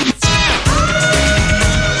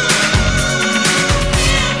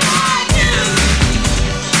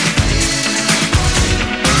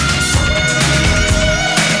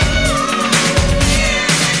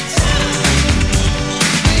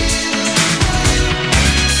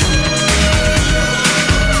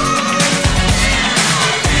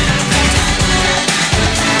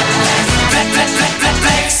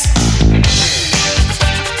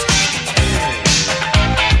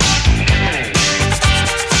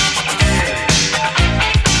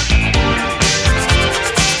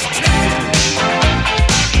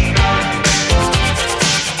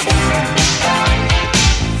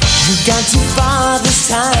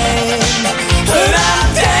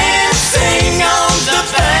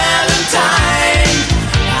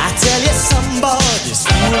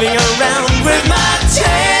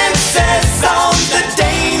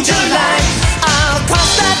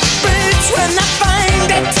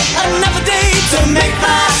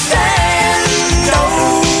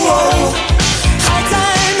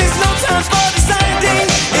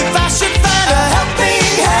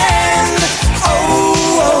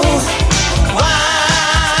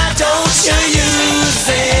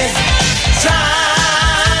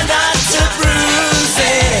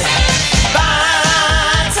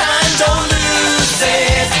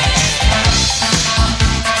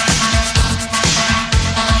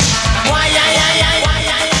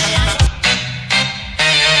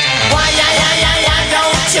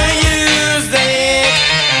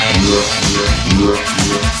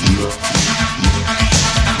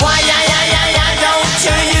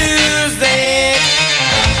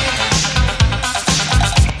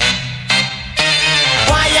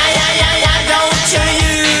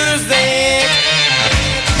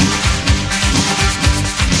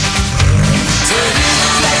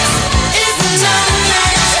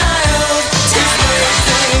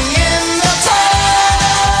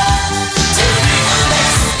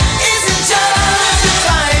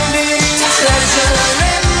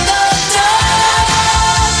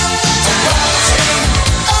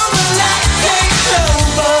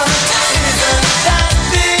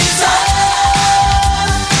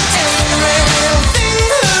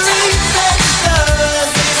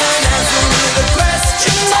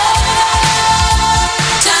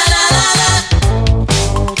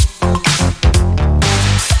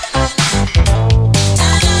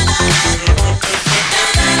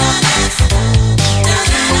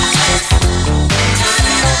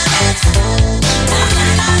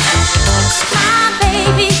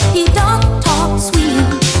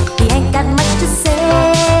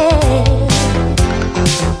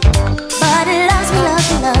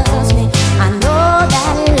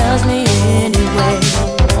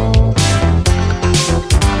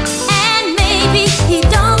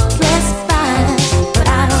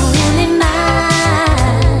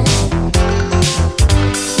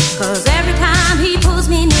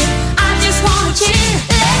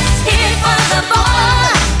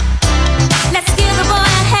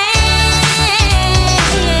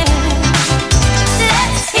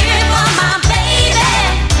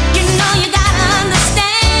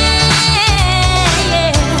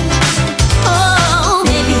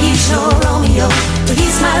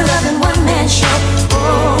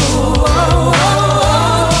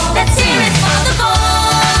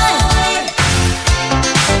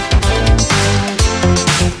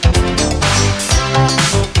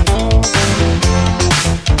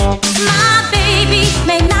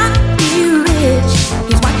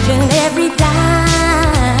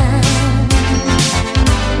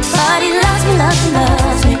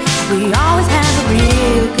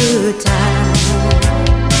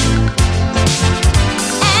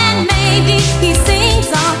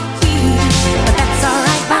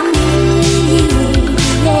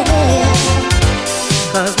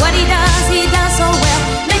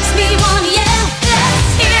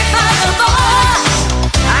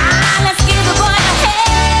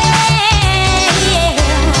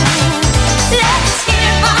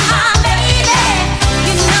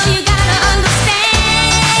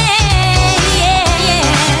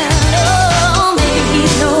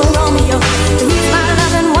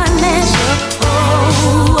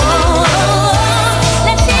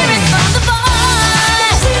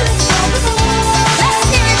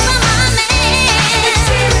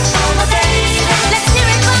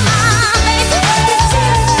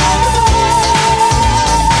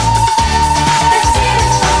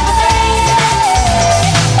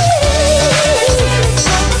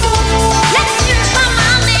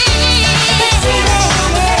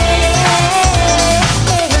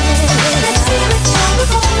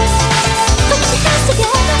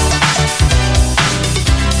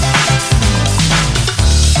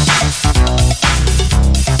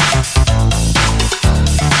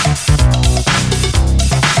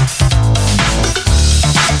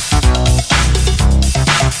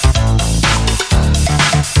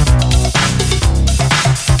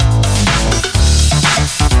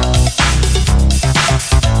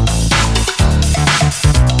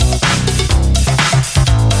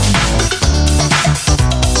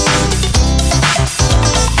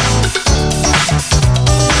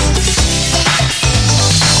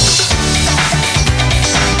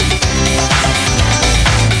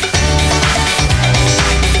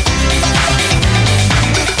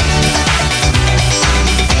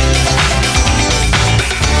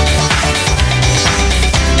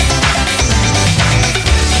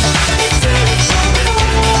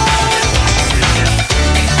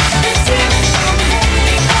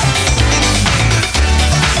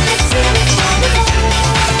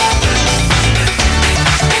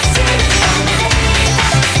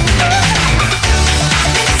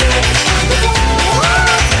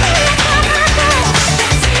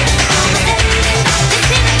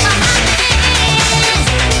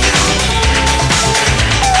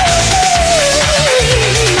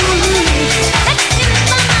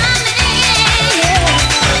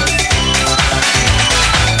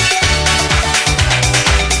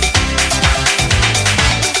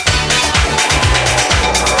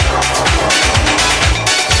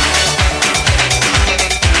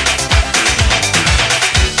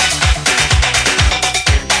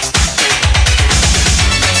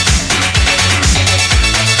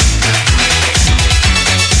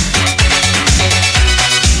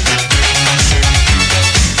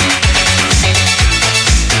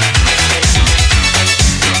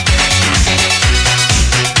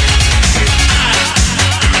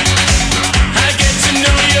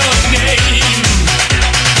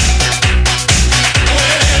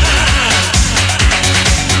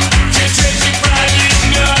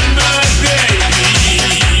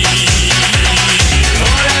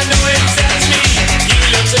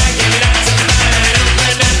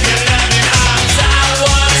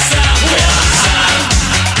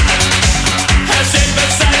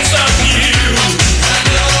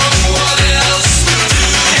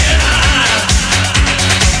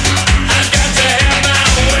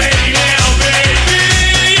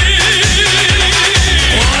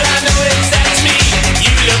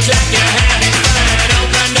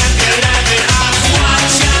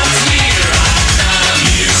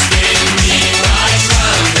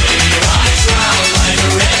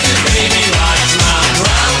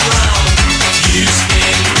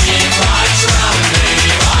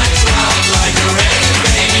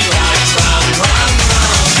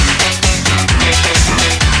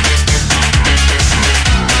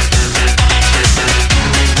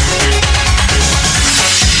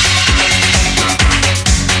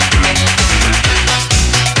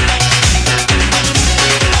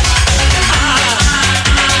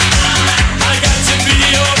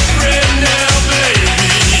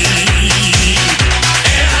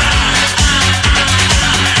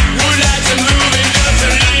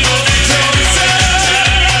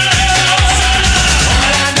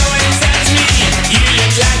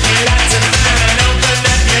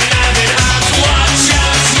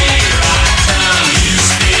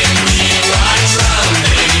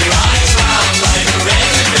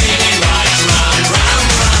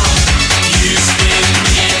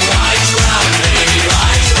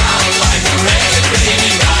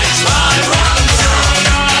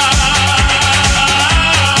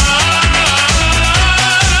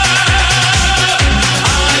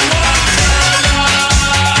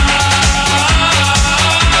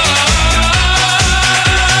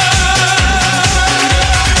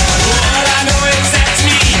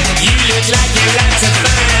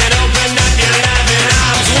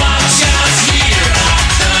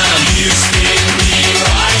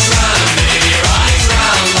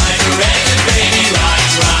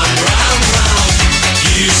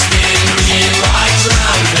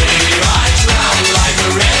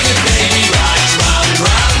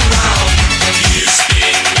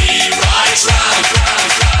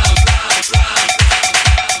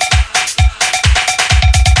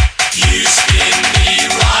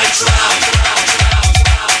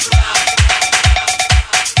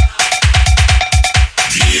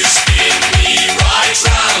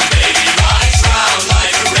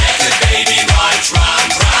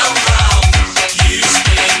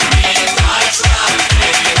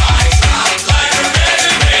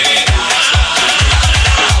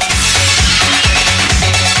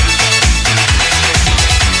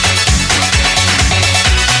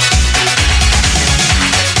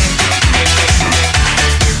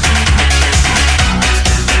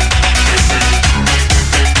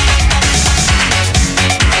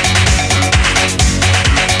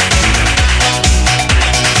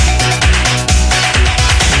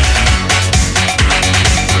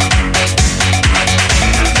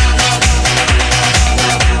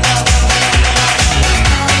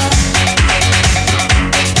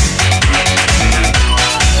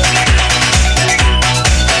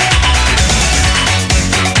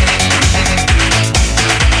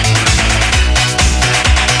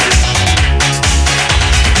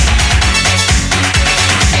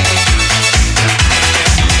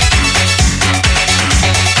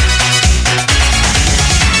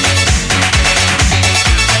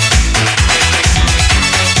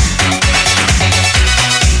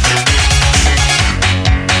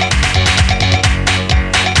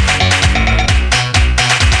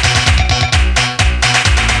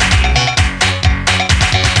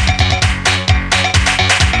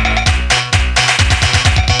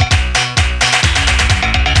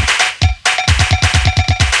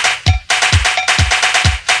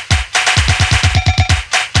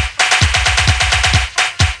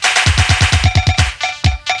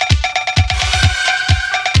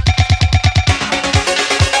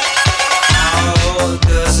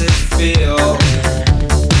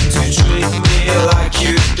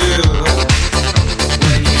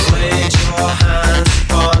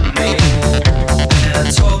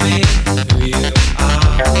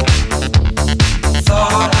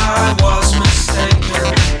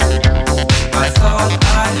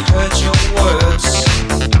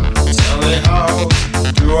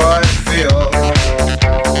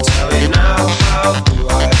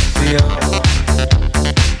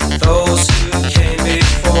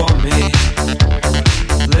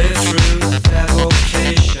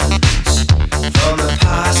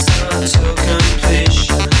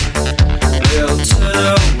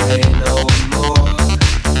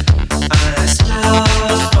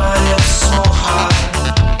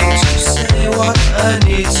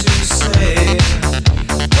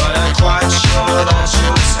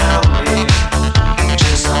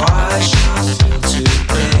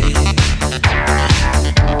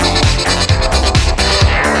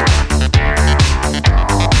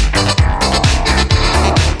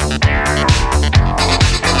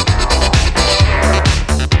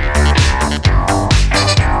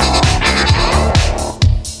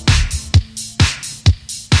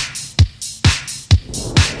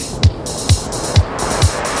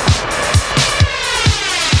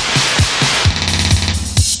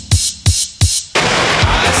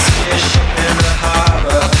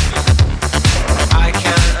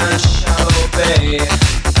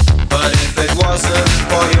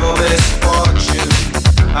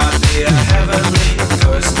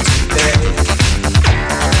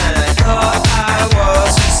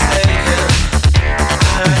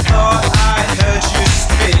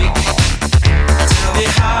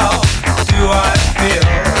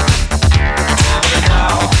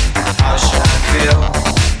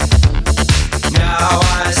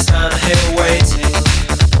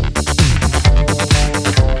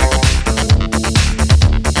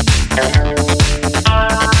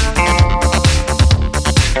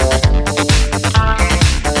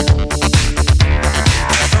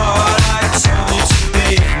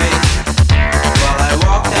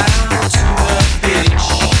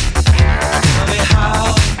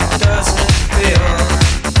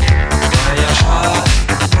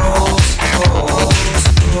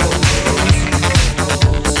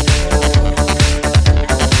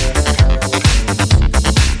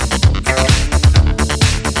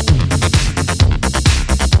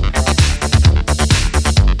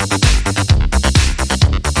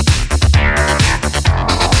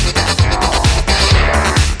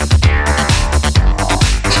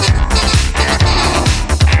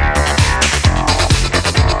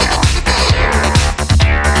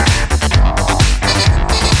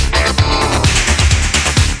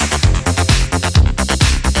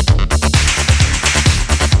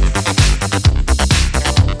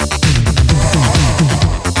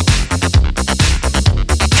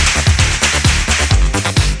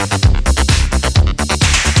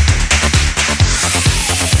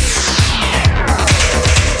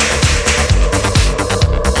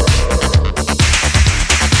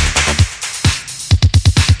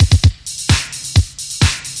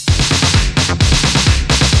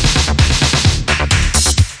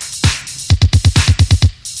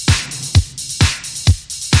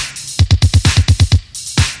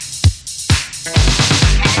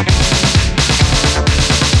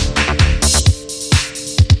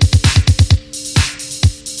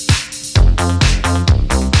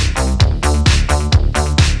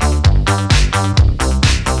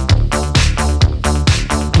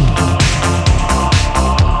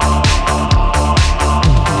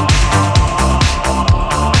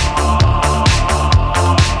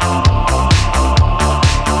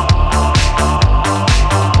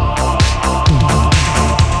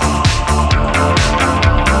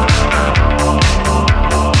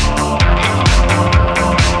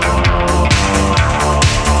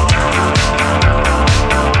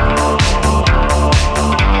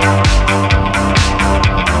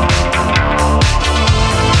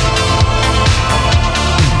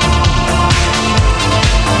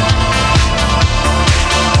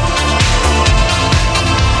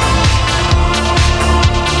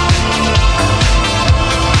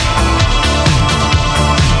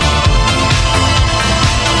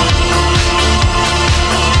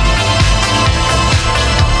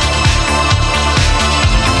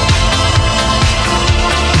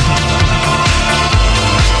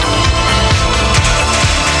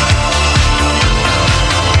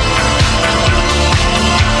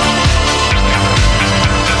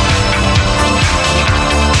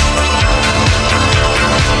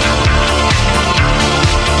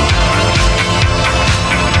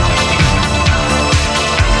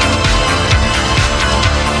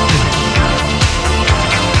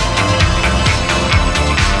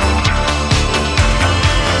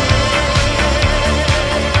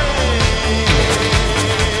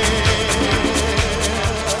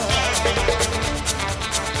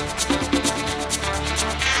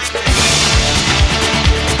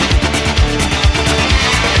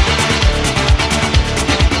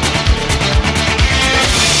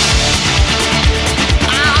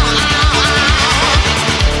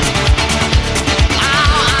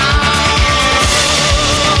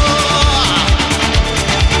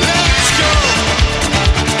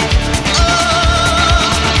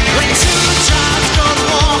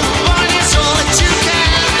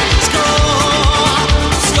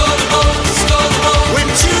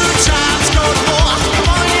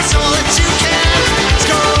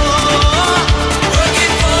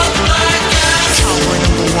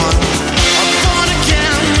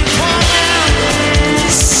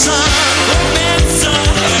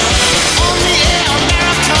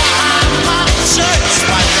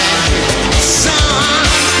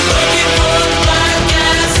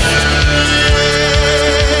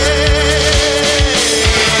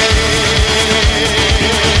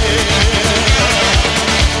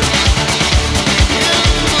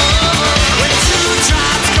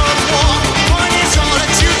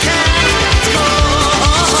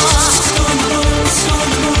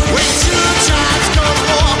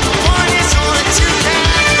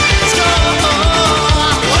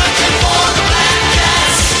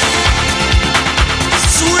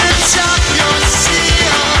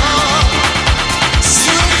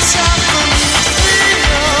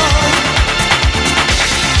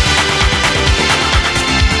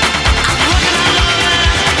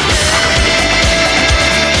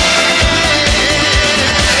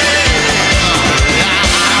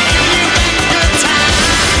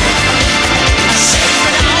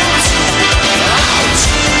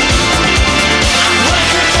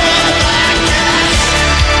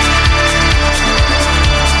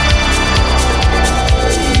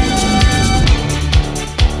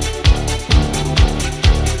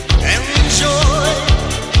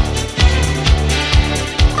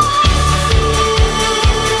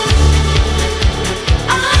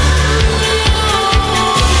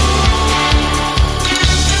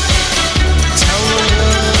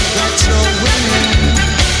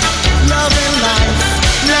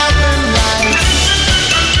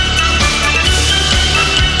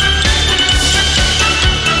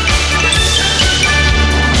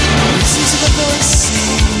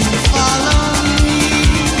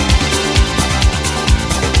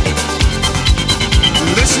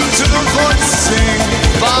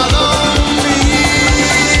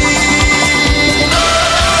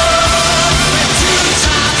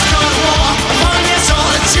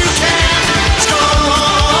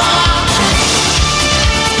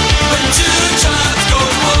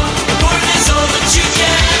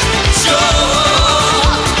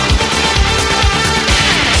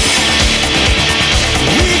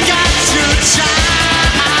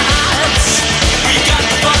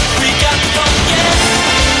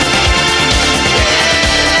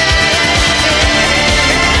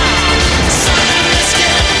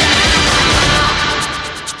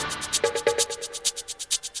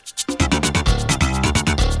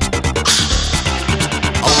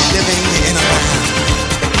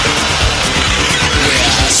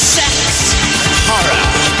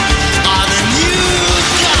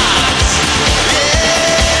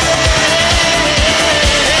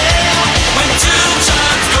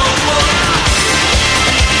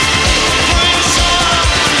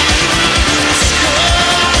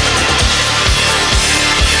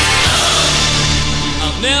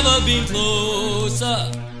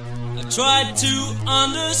 tried to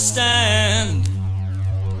understand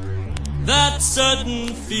that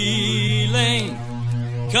certain feeling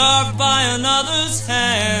carved by another's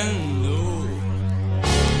hand. Oh,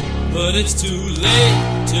 but it's too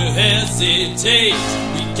late to hesitate.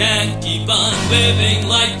 We can't keep on living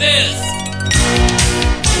like this.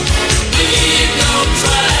 Leave no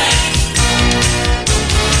track.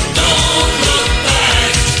 Don't look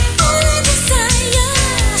back. All desire.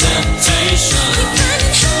 Temptation. Keep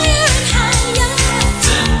climbing higher and higher.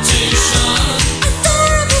 Temptation.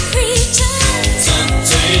 Adorable creature.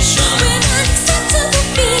 Temptation. With unacceptable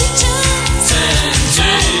features.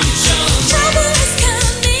 Temptation. Trouble is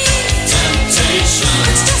coming. Temptation.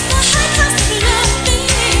 It's just the high cost of loving.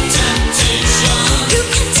 Temptation. You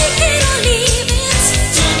can take it or leave it.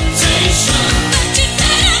 Temptation. But you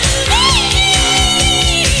better believe it.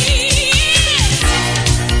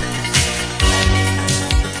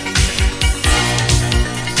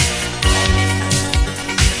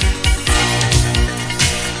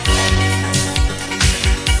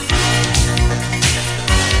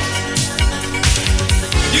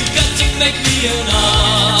 You got to make me an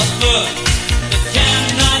offer that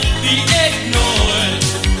cannot be ignored.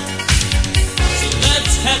 So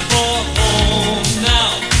let's head for home now.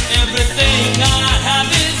 Everything I have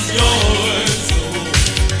is yours. Oh,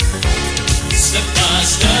 step by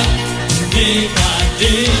step, day by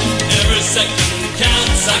day, every second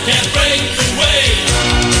counts. I can't break away.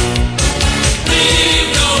 Leave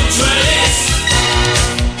no trace.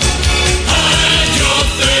 Hide your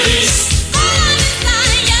face. All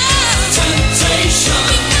desire. Temptation.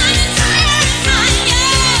 Keep climbing higher and higher.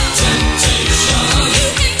 Temptation. You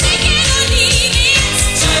can take it or leave it.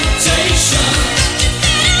 Temptation. But you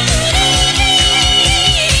better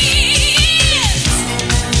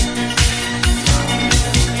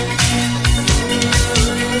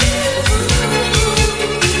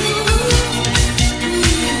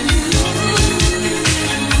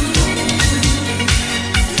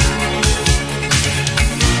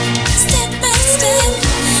Step by step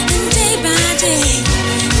and day by day,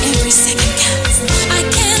 every second counts. I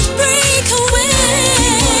can't break away.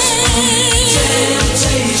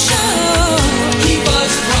 Temptation. Keep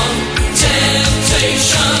us from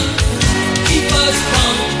temptation. Keep us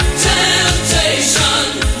from temptation.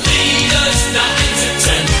 Lead us not into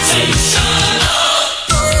temptation.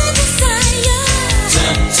 All desire.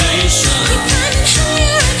 Temptation. Keep climbing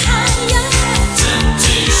higher and higher.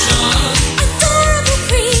 Temptation. Adorable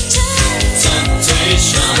creatures.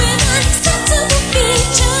 Temptation. With unacceptable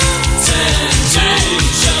features.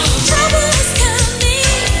 Temptation. Trouble is coming.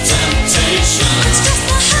 Temptation. It's just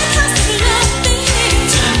the high cost of loving.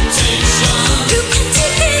 Temptation. You can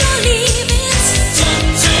take it or leave it.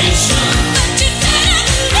 Temptation. But you better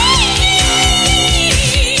believe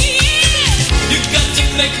it. You got to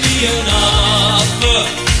make me an offer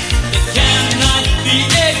that cannot be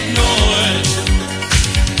ignored.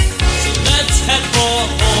 So let's head for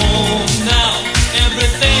home now.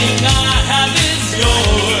 Everything I have is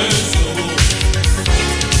yours. Oh,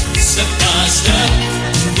 step by step,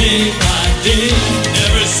 day by day,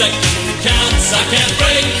 every second counts. I can't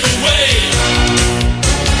break away.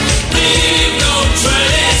 Leave no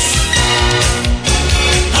trace.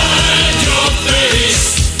 Hide your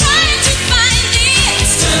face. Trying to find it.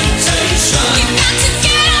 Temptation. You've got to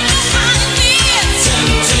get up behind it.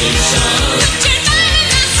 Temptation. Put your life in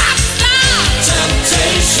the hot spot.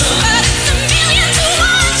 Temptation. But it's a million to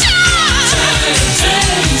watch out.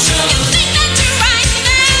 Temptation. You think that you're right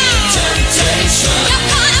now. Temptation. You're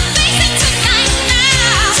gonna face it tonight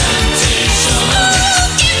now. Temptation. Ooh,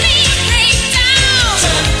 give me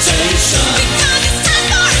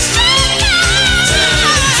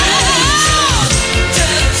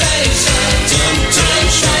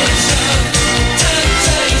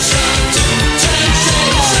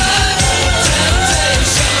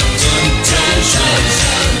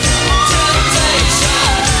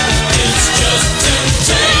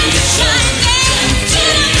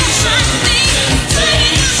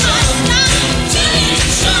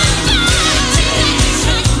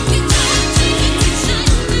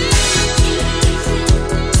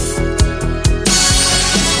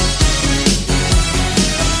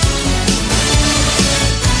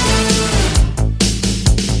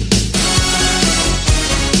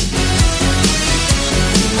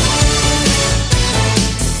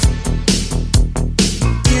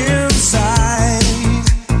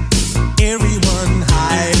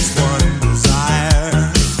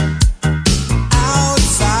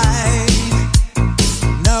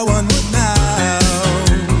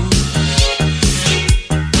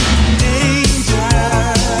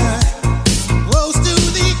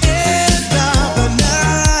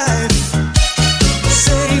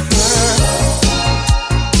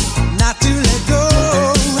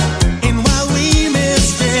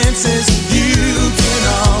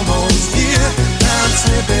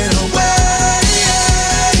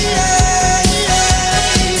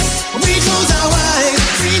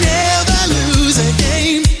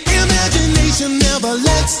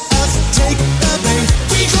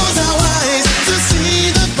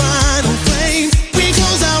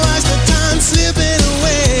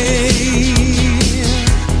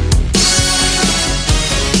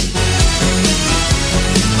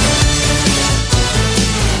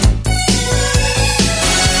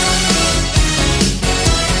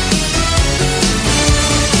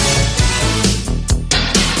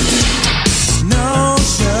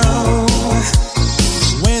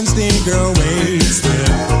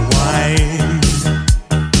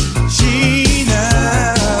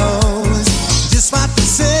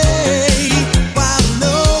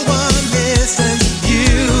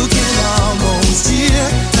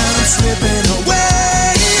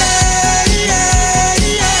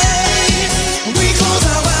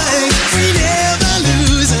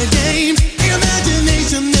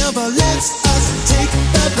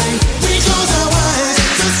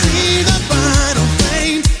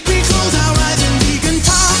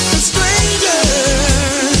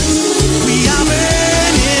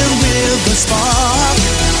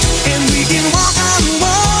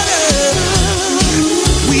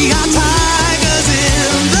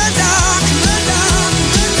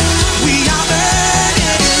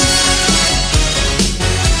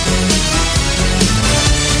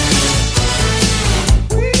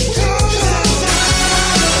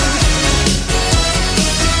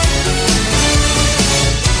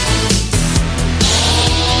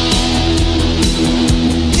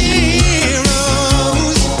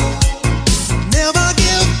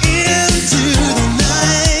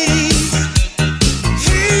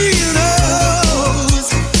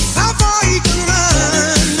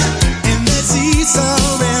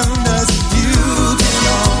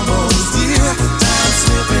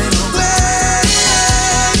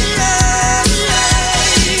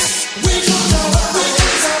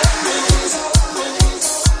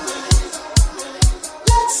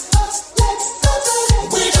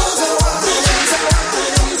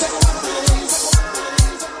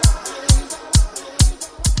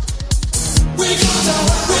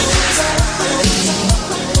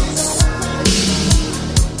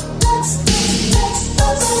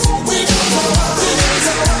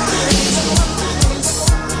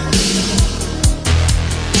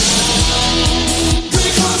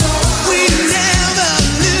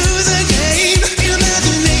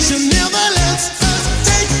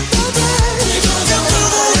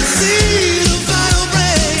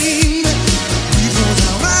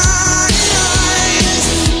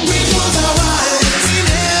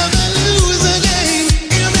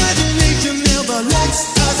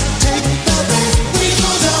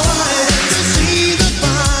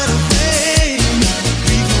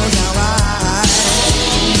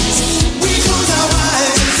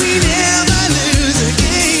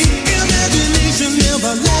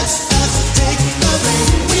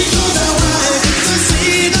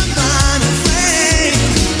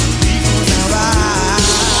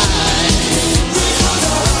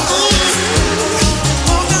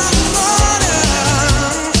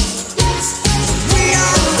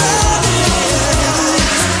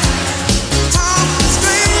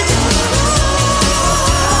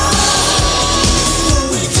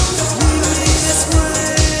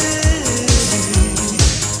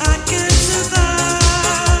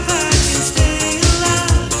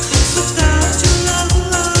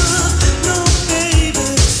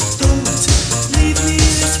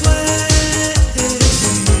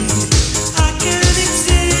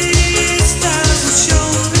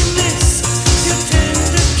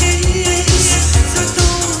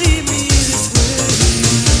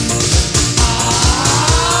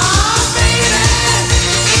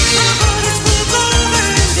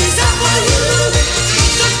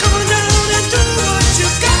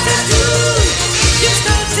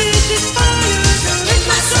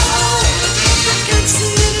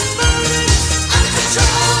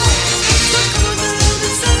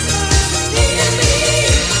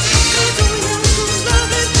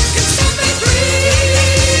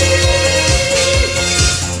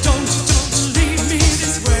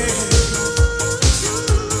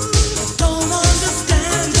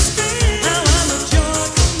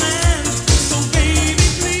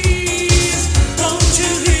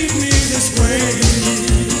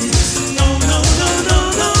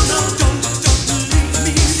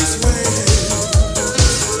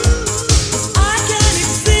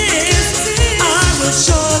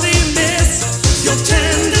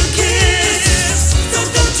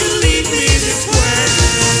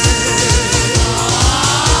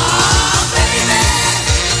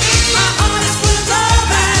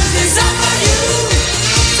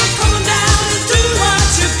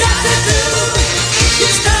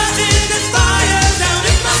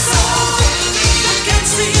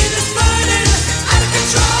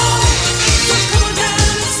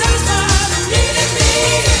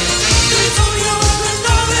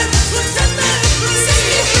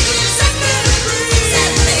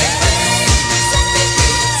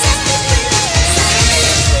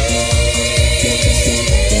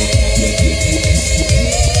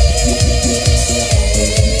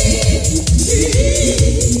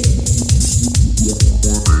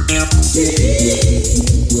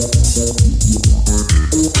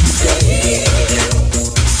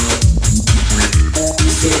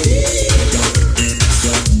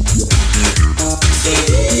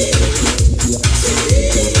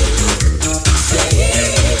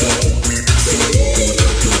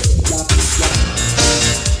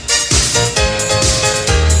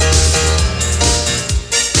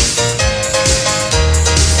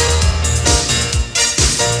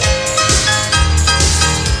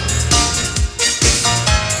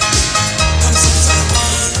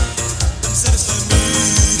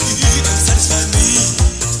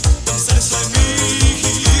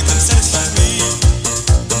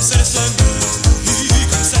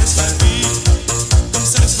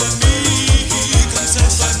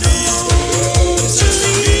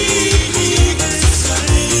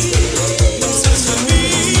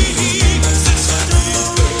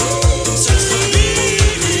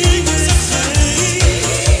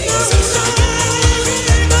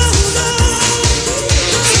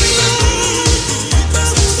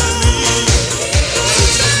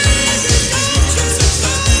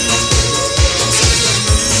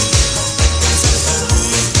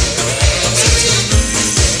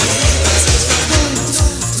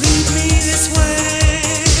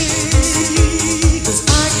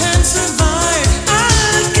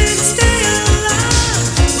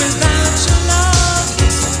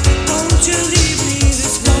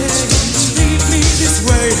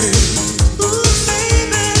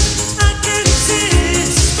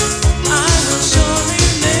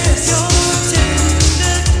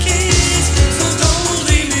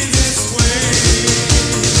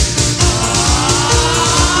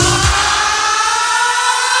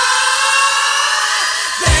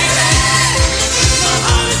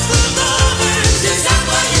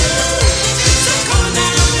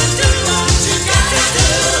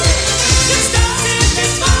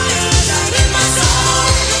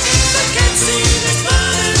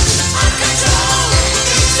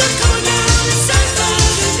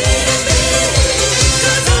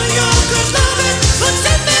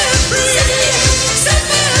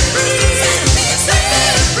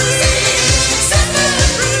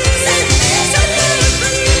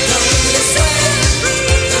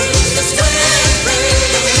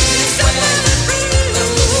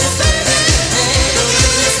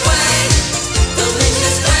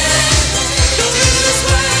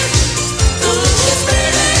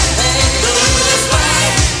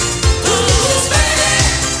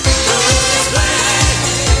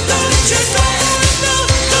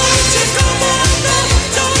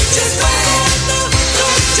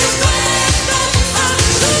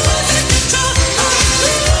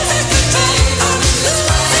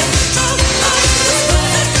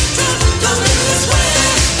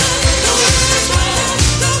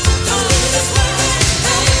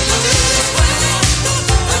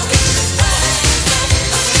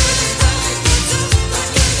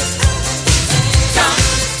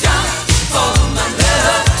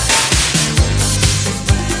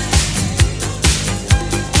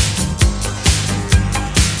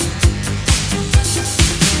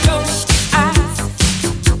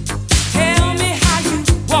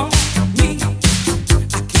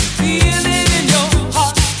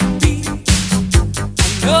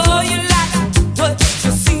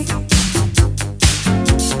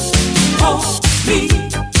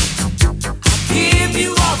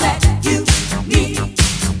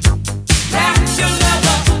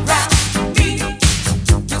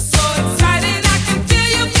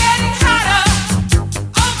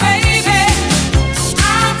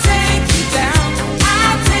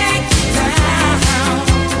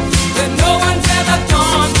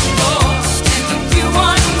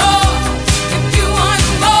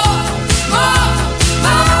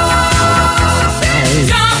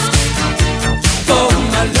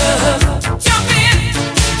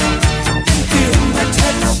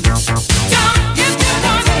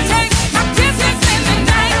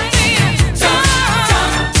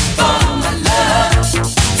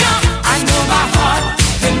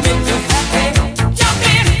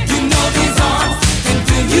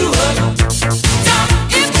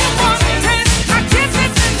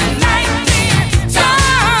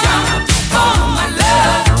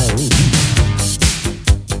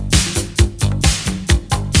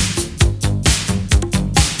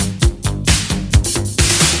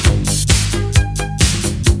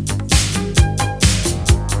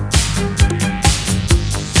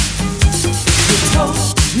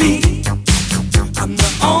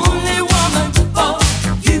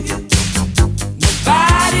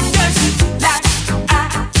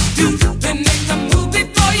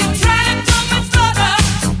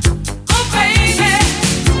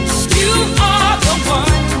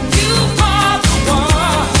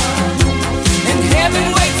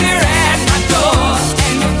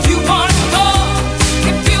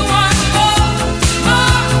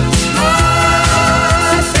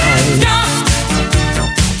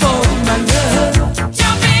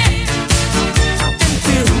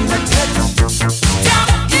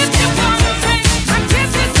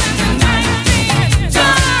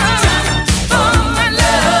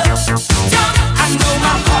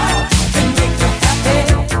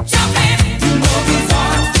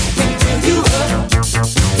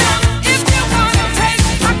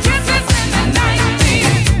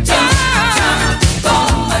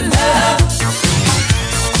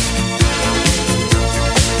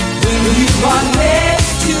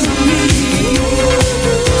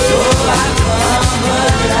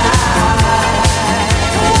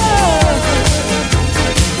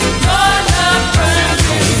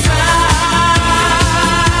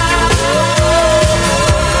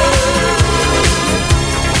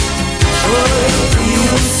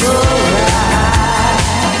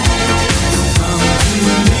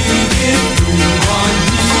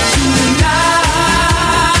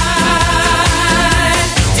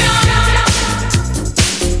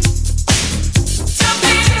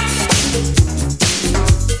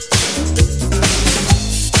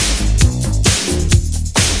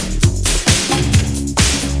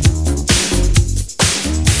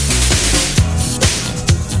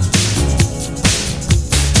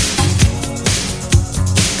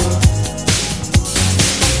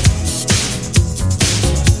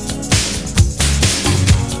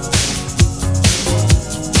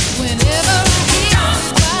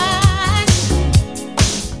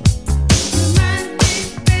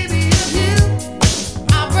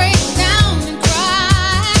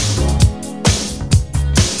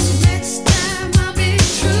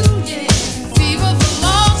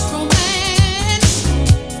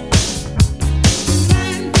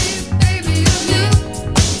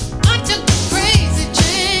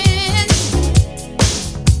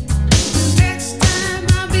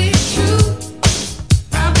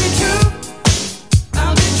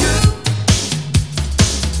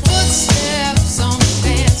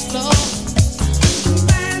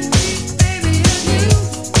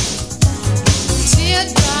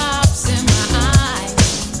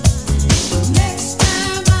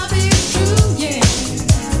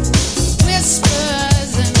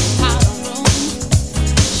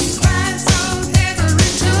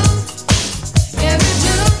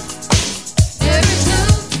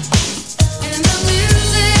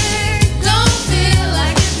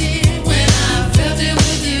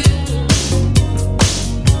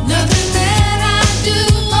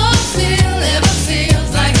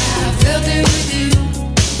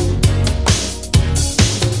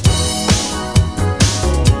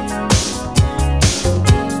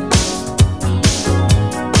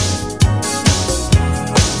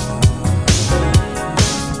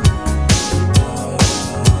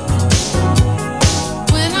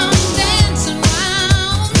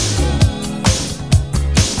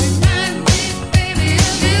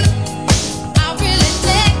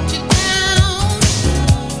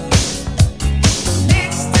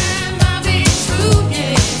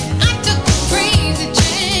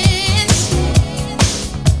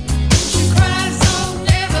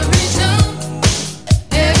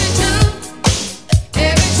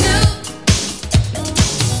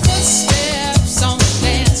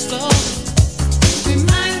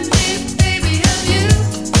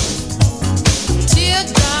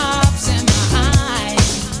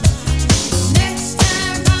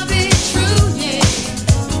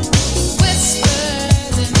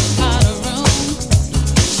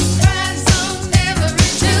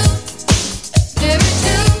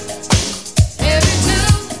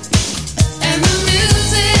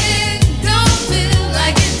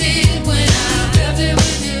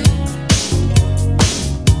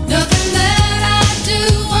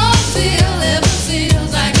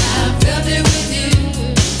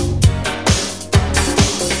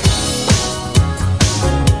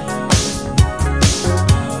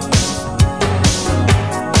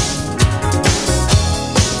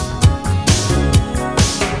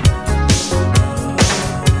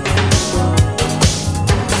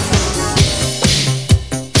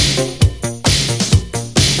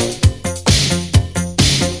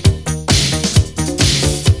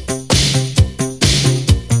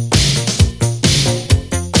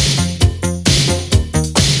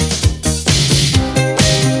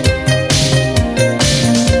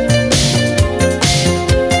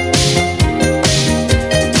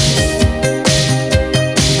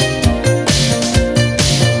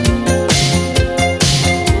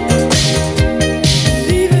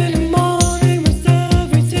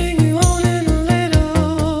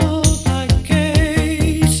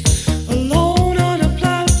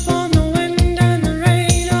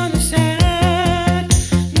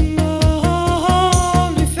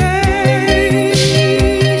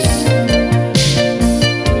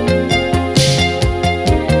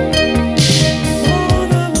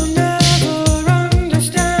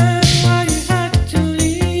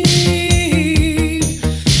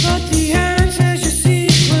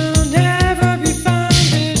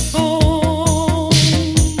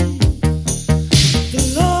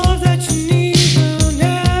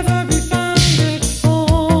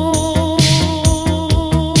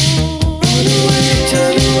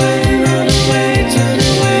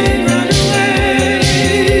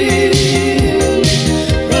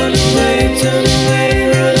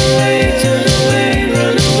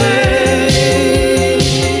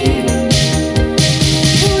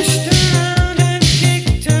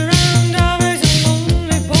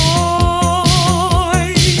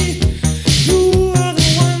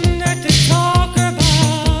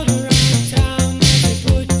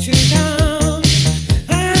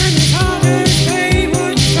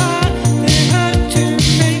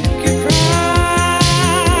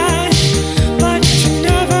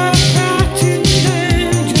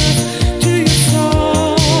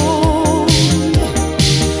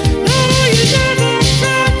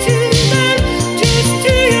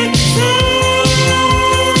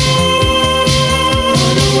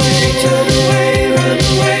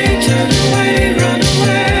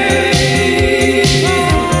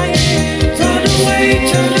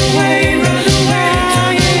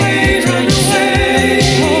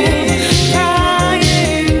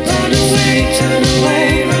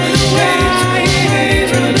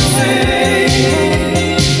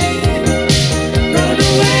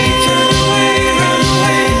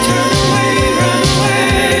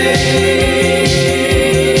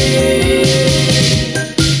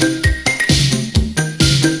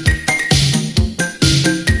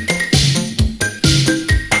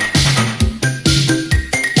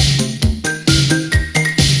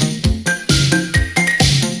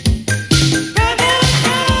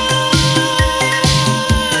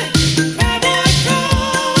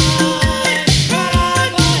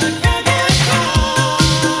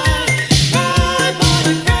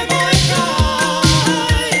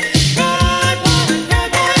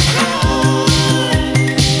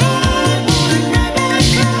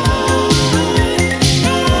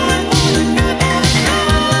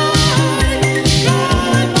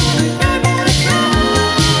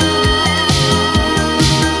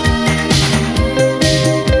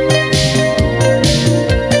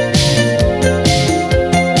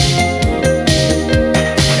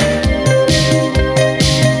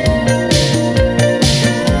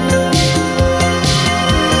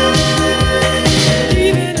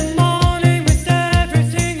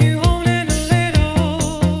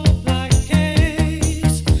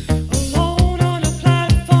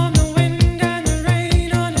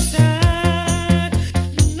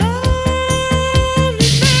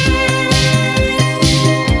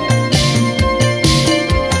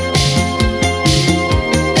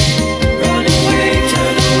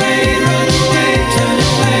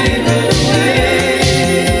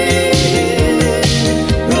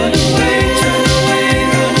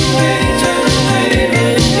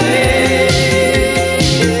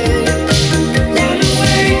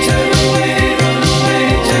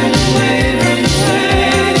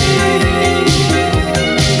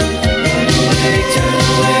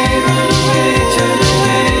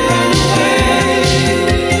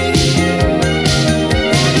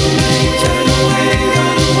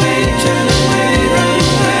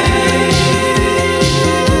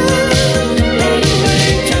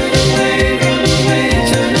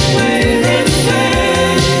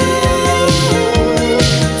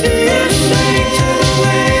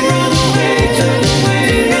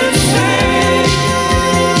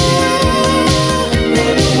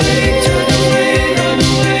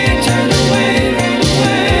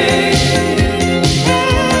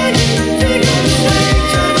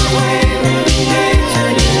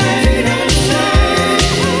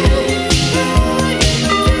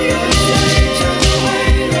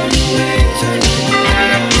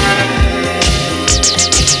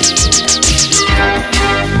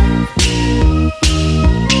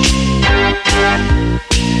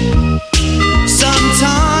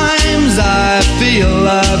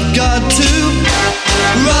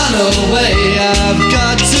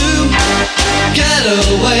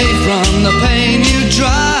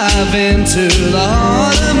to the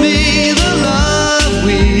heart of me. The love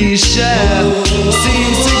we share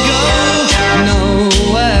seems to go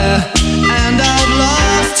nowhere, and I've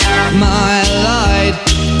lost my light,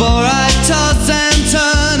 for I toss and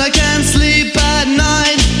turn, I can't sleep at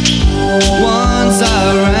night. Once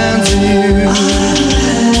I ran to you,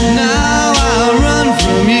 now I run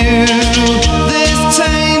from you. This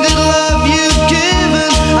tainted love you've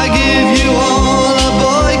given, I give you all a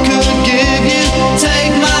boy could give you.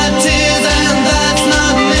 Take my tears and that's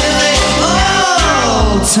not nearly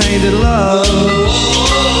all. Tainted love,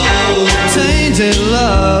 tainted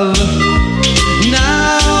love.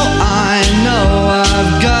 Now I know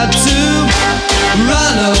I've got to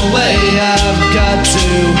run away, I've got to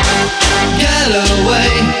get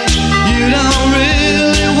away. You don't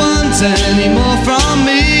really want any more from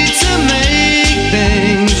me to make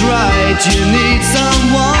things right. You need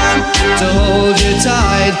someone to hold you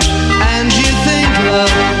tight, and you think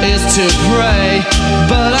love is to pray,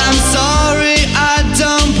 but I'm sorry, I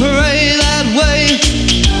don't pray that way.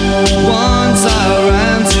 Once I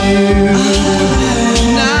ran to you,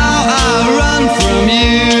 now I run from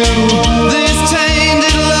you. This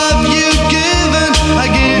tainted love you've given, I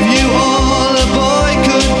give you all a boy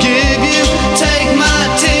could give you. Take my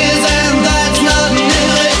tears and that's not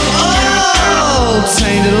nearly all.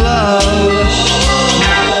 Tainted love,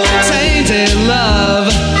 tainted love.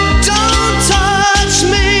 Don't touch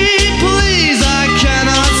me, please, I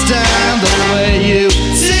cannot stand the way you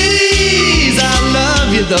tease. I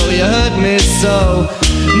love you though you hurt me so.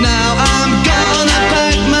 Now I'm gonna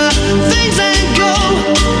pack my things and go.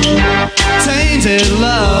 Tainted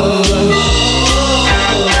love,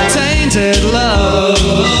 tainted love,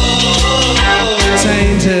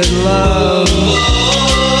 tainted love,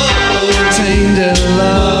 tainted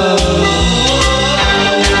love.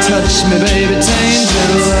 Touch me baby,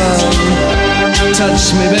 tainted love.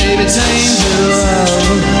 Touch me baby, tainted love.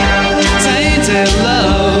 Tainted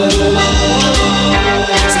love,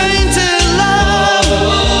 tainted love,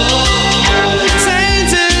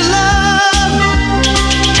 tainted love,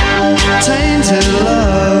 tainted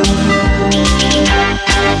love.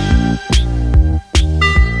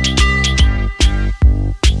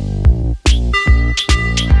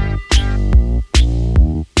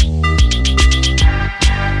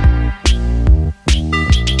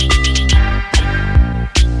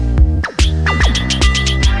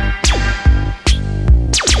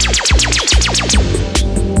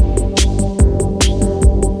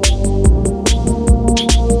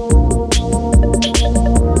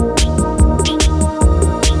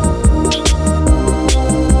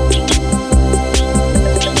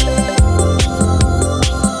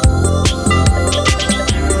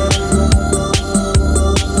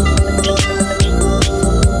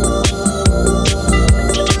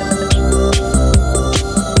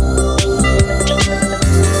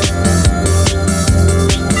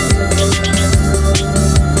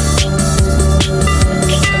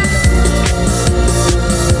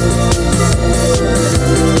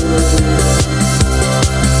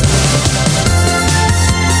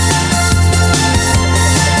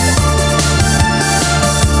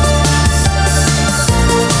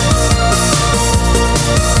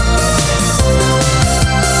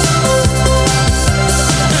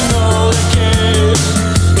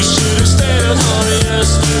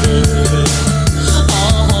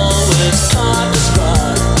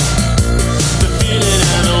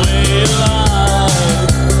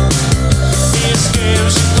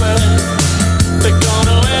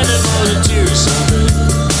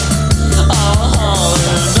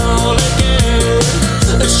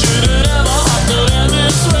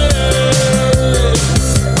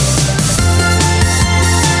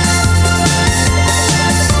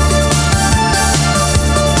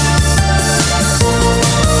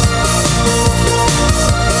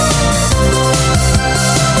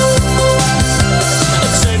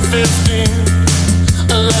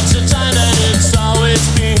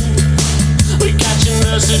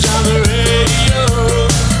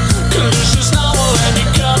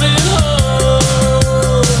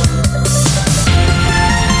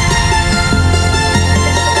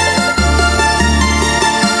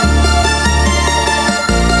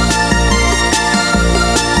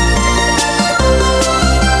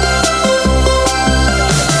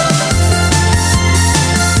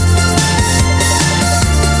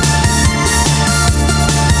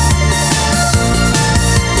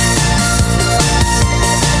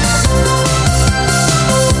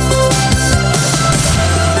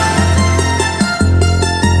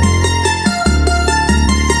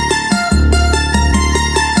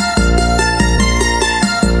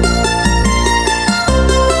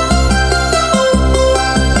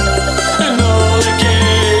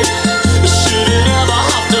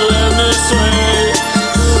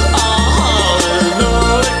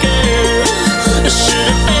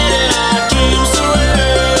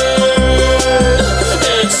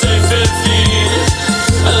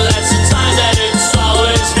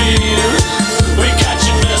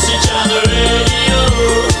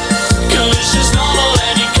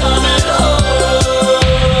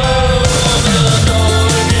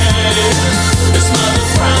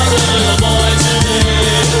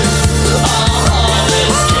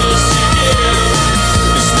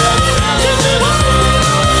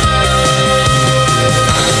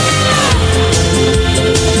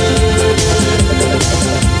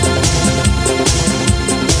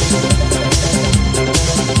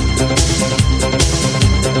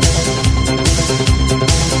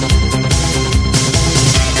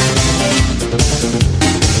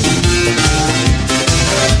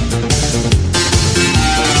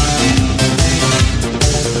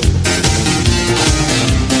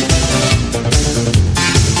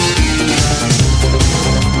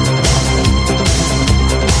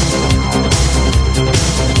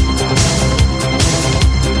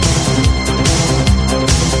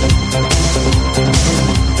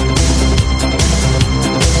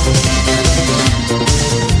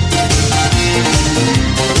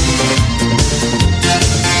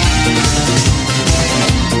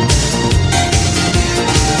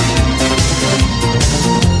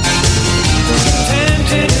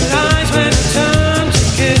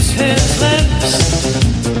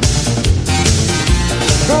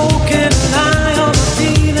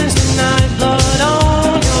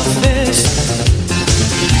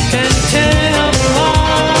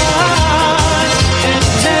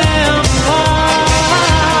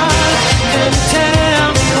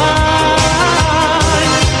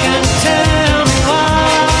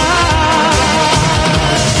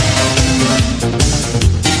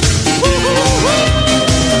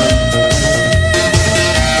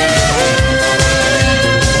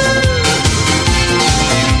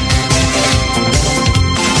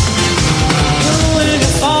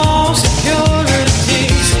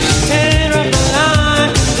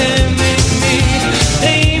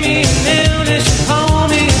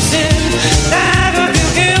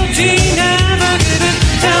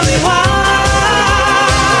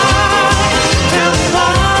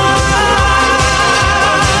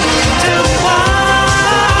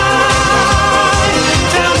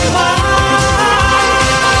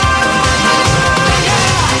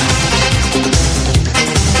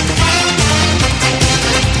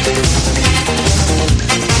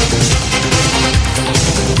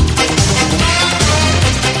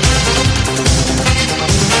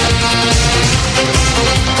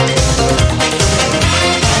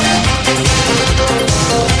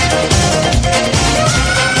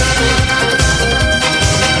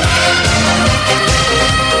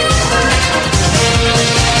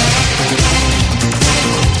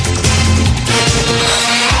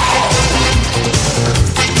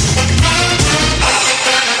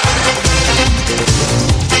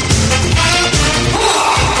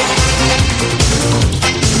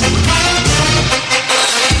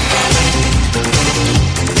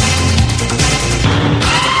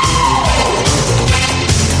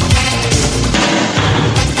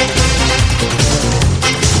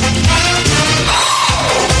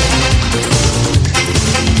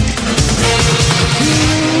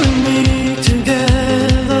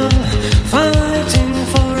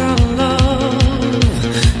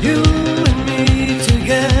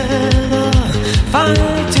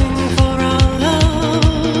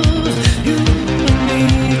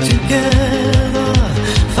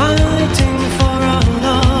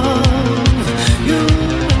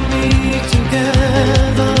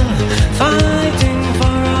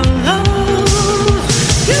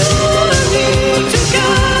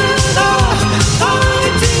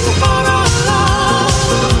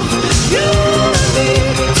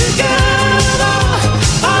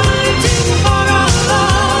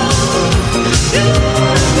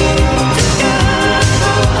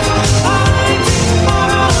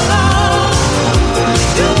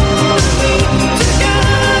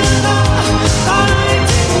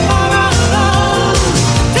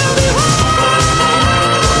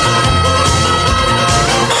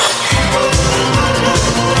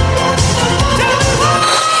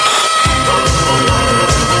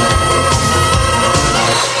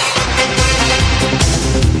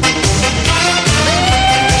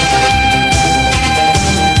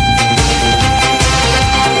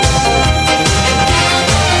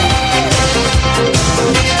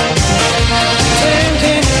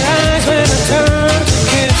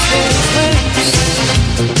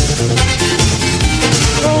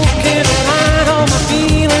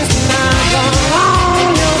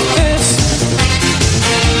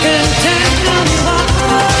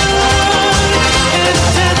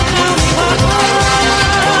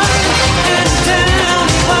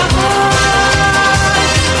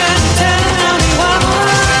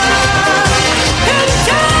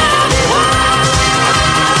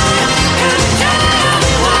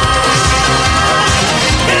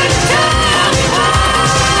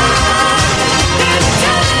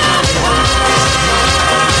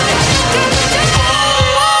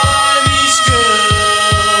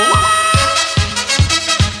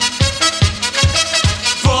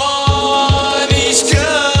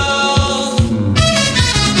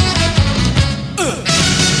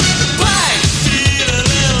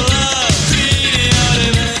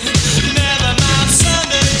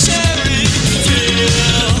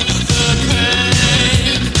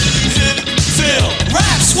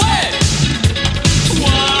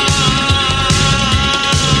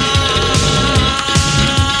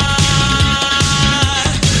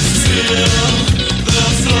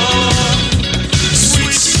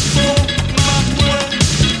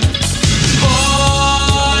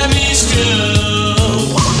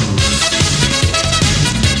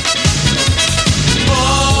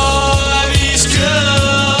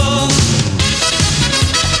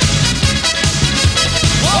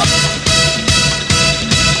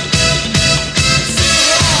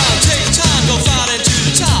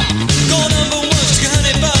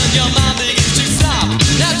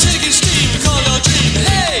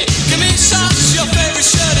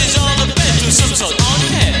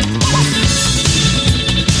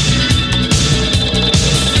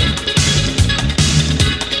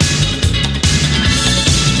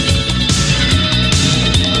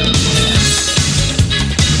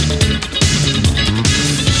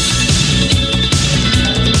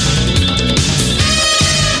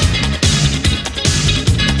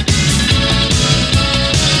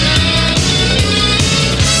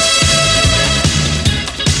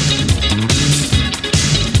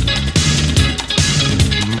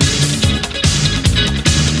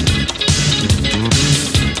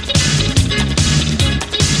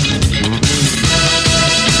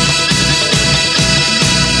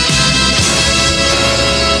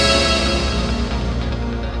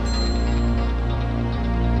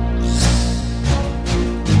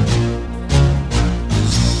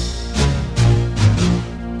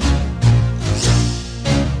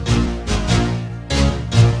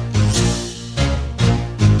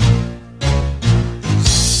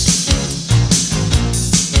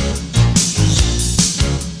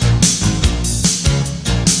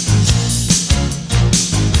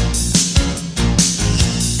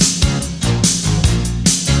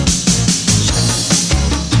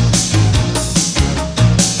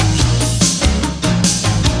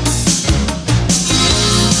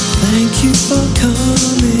 Thank you for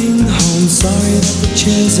coming home. Sorry that the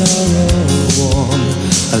chairs are all warm.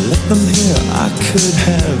 I left them here, I could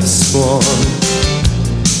have sworn.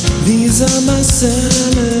 These are my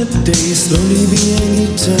salad days, slowly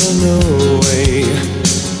being eaten away.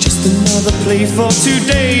 Just another play for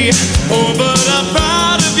today. Oh, but I'm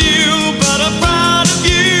proud of you, but I'm proud of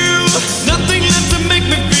you. Nothing left to make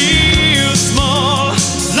me feel small.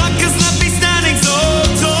 Luck has left me standing so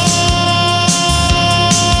tall.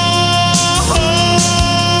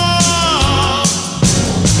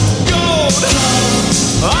 Gold,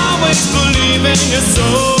 always believe in your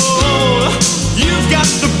soul. You've got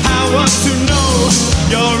the power to know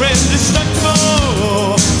you're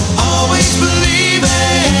indestructible. Always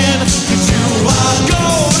believing, 'cause you are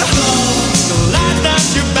gold. The light that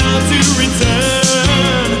you're bound to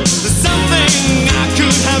return. There's something I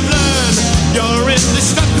could have learned. You're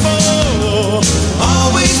indestructible.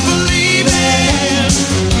 Always believing.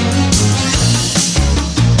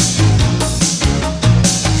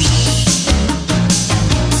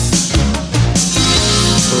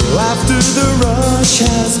 After the rush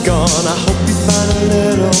has gone, I hope you find a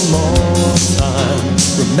little more time.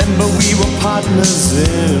 Remember we were partners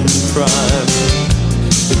in crime.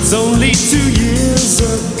 It's only 2 years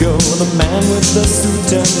ago, the man with the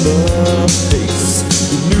suit and the face,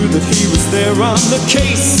 he knew that he was there on the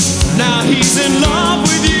case. Now he's in love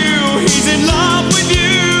with you, he's in love with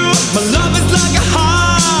you. My love is like a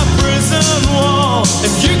high prison wall.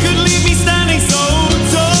 If you could leave me standing so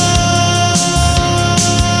tall.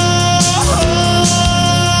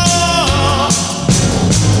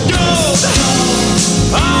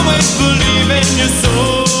 Always believe in your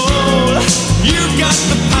soul. You've got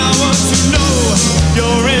the power to know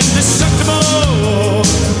you're indestructible.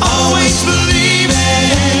 Always believe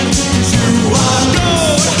in you are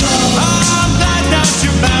gold. I'm glad that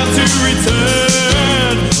you're bound to return.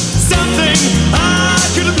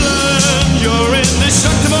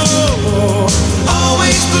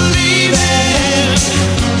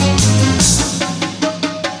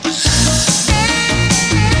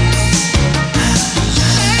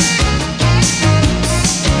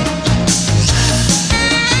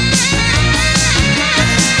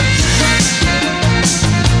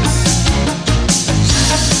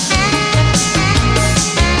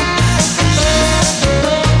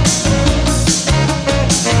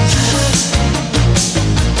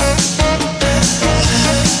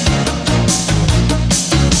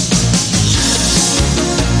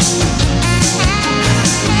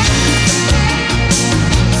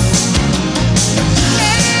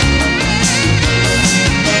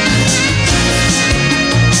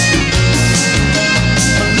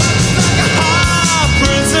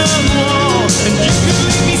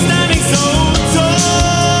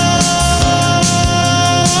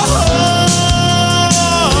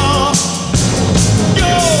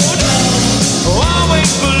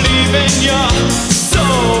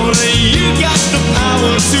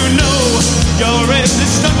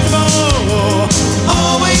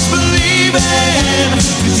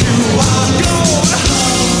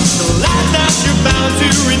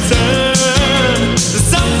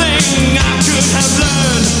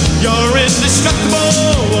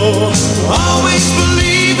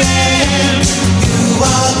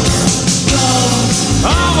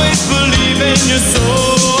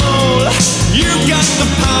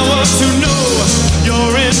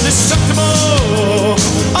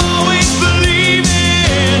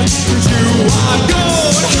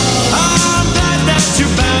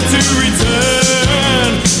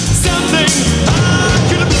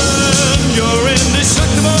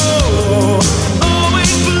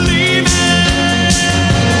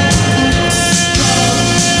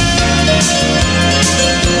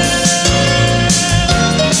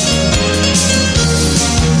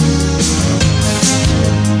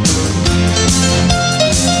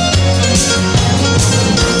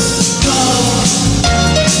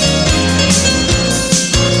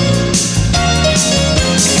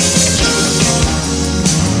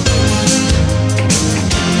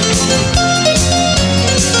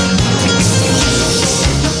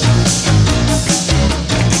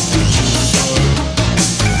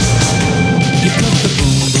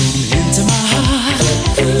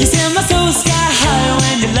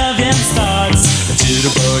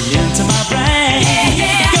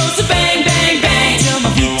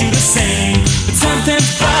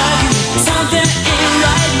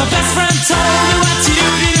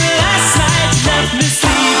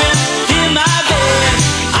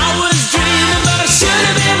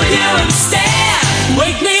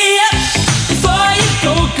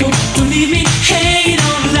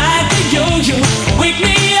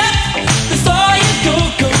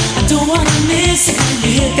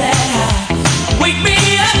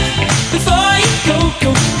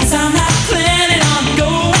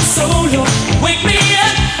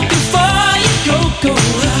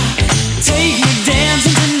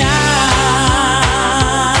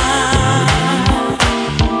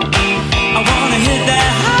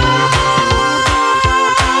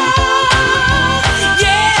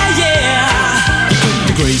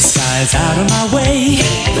 eyes out of my way.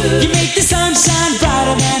 You make the sunshine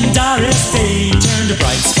brighter than Doris Day. Turned a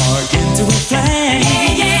bright spark into a flame.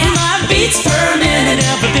 My beats per minute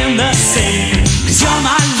never been the same. 'Cause you're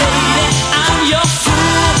my lady, I'm your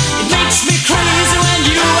fool. It makes me crazy when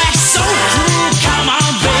you act so cruel. Come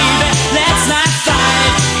on, baby, let's not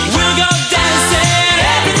fight. We'll go dancing,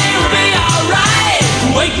 everything will be alright.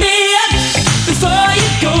 Wake me up before you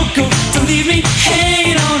go. Don't leave me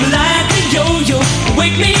hanging on like a yo-yo.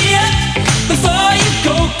 Wake me up before you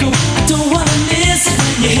go. I don't wanna miss it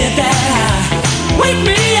when you hit that high. Wake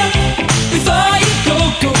me up before you go.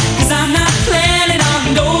 'Cause I'm not planning on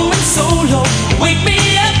going solo. Wake me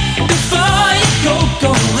up before you go.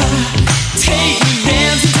 Take me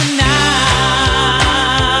dancing tonight.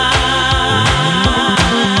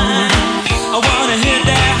 I wanna hit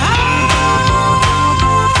that high.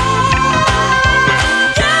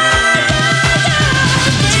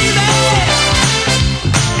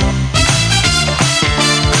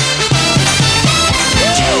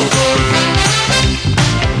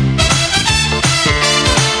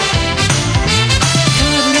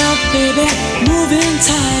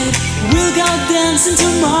 We'll go dancing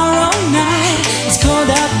tomorrow night. It's cold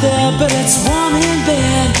out there, but it's warm in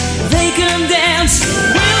bed. They can dance,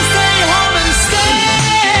 we'll stay home instead.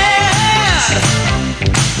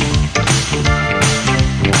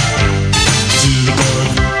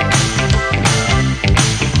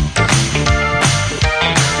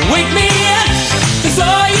 Wake me up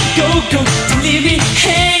before you go. Don't leave me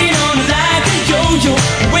hanging on like a yo-yo.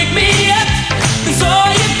 Wake me up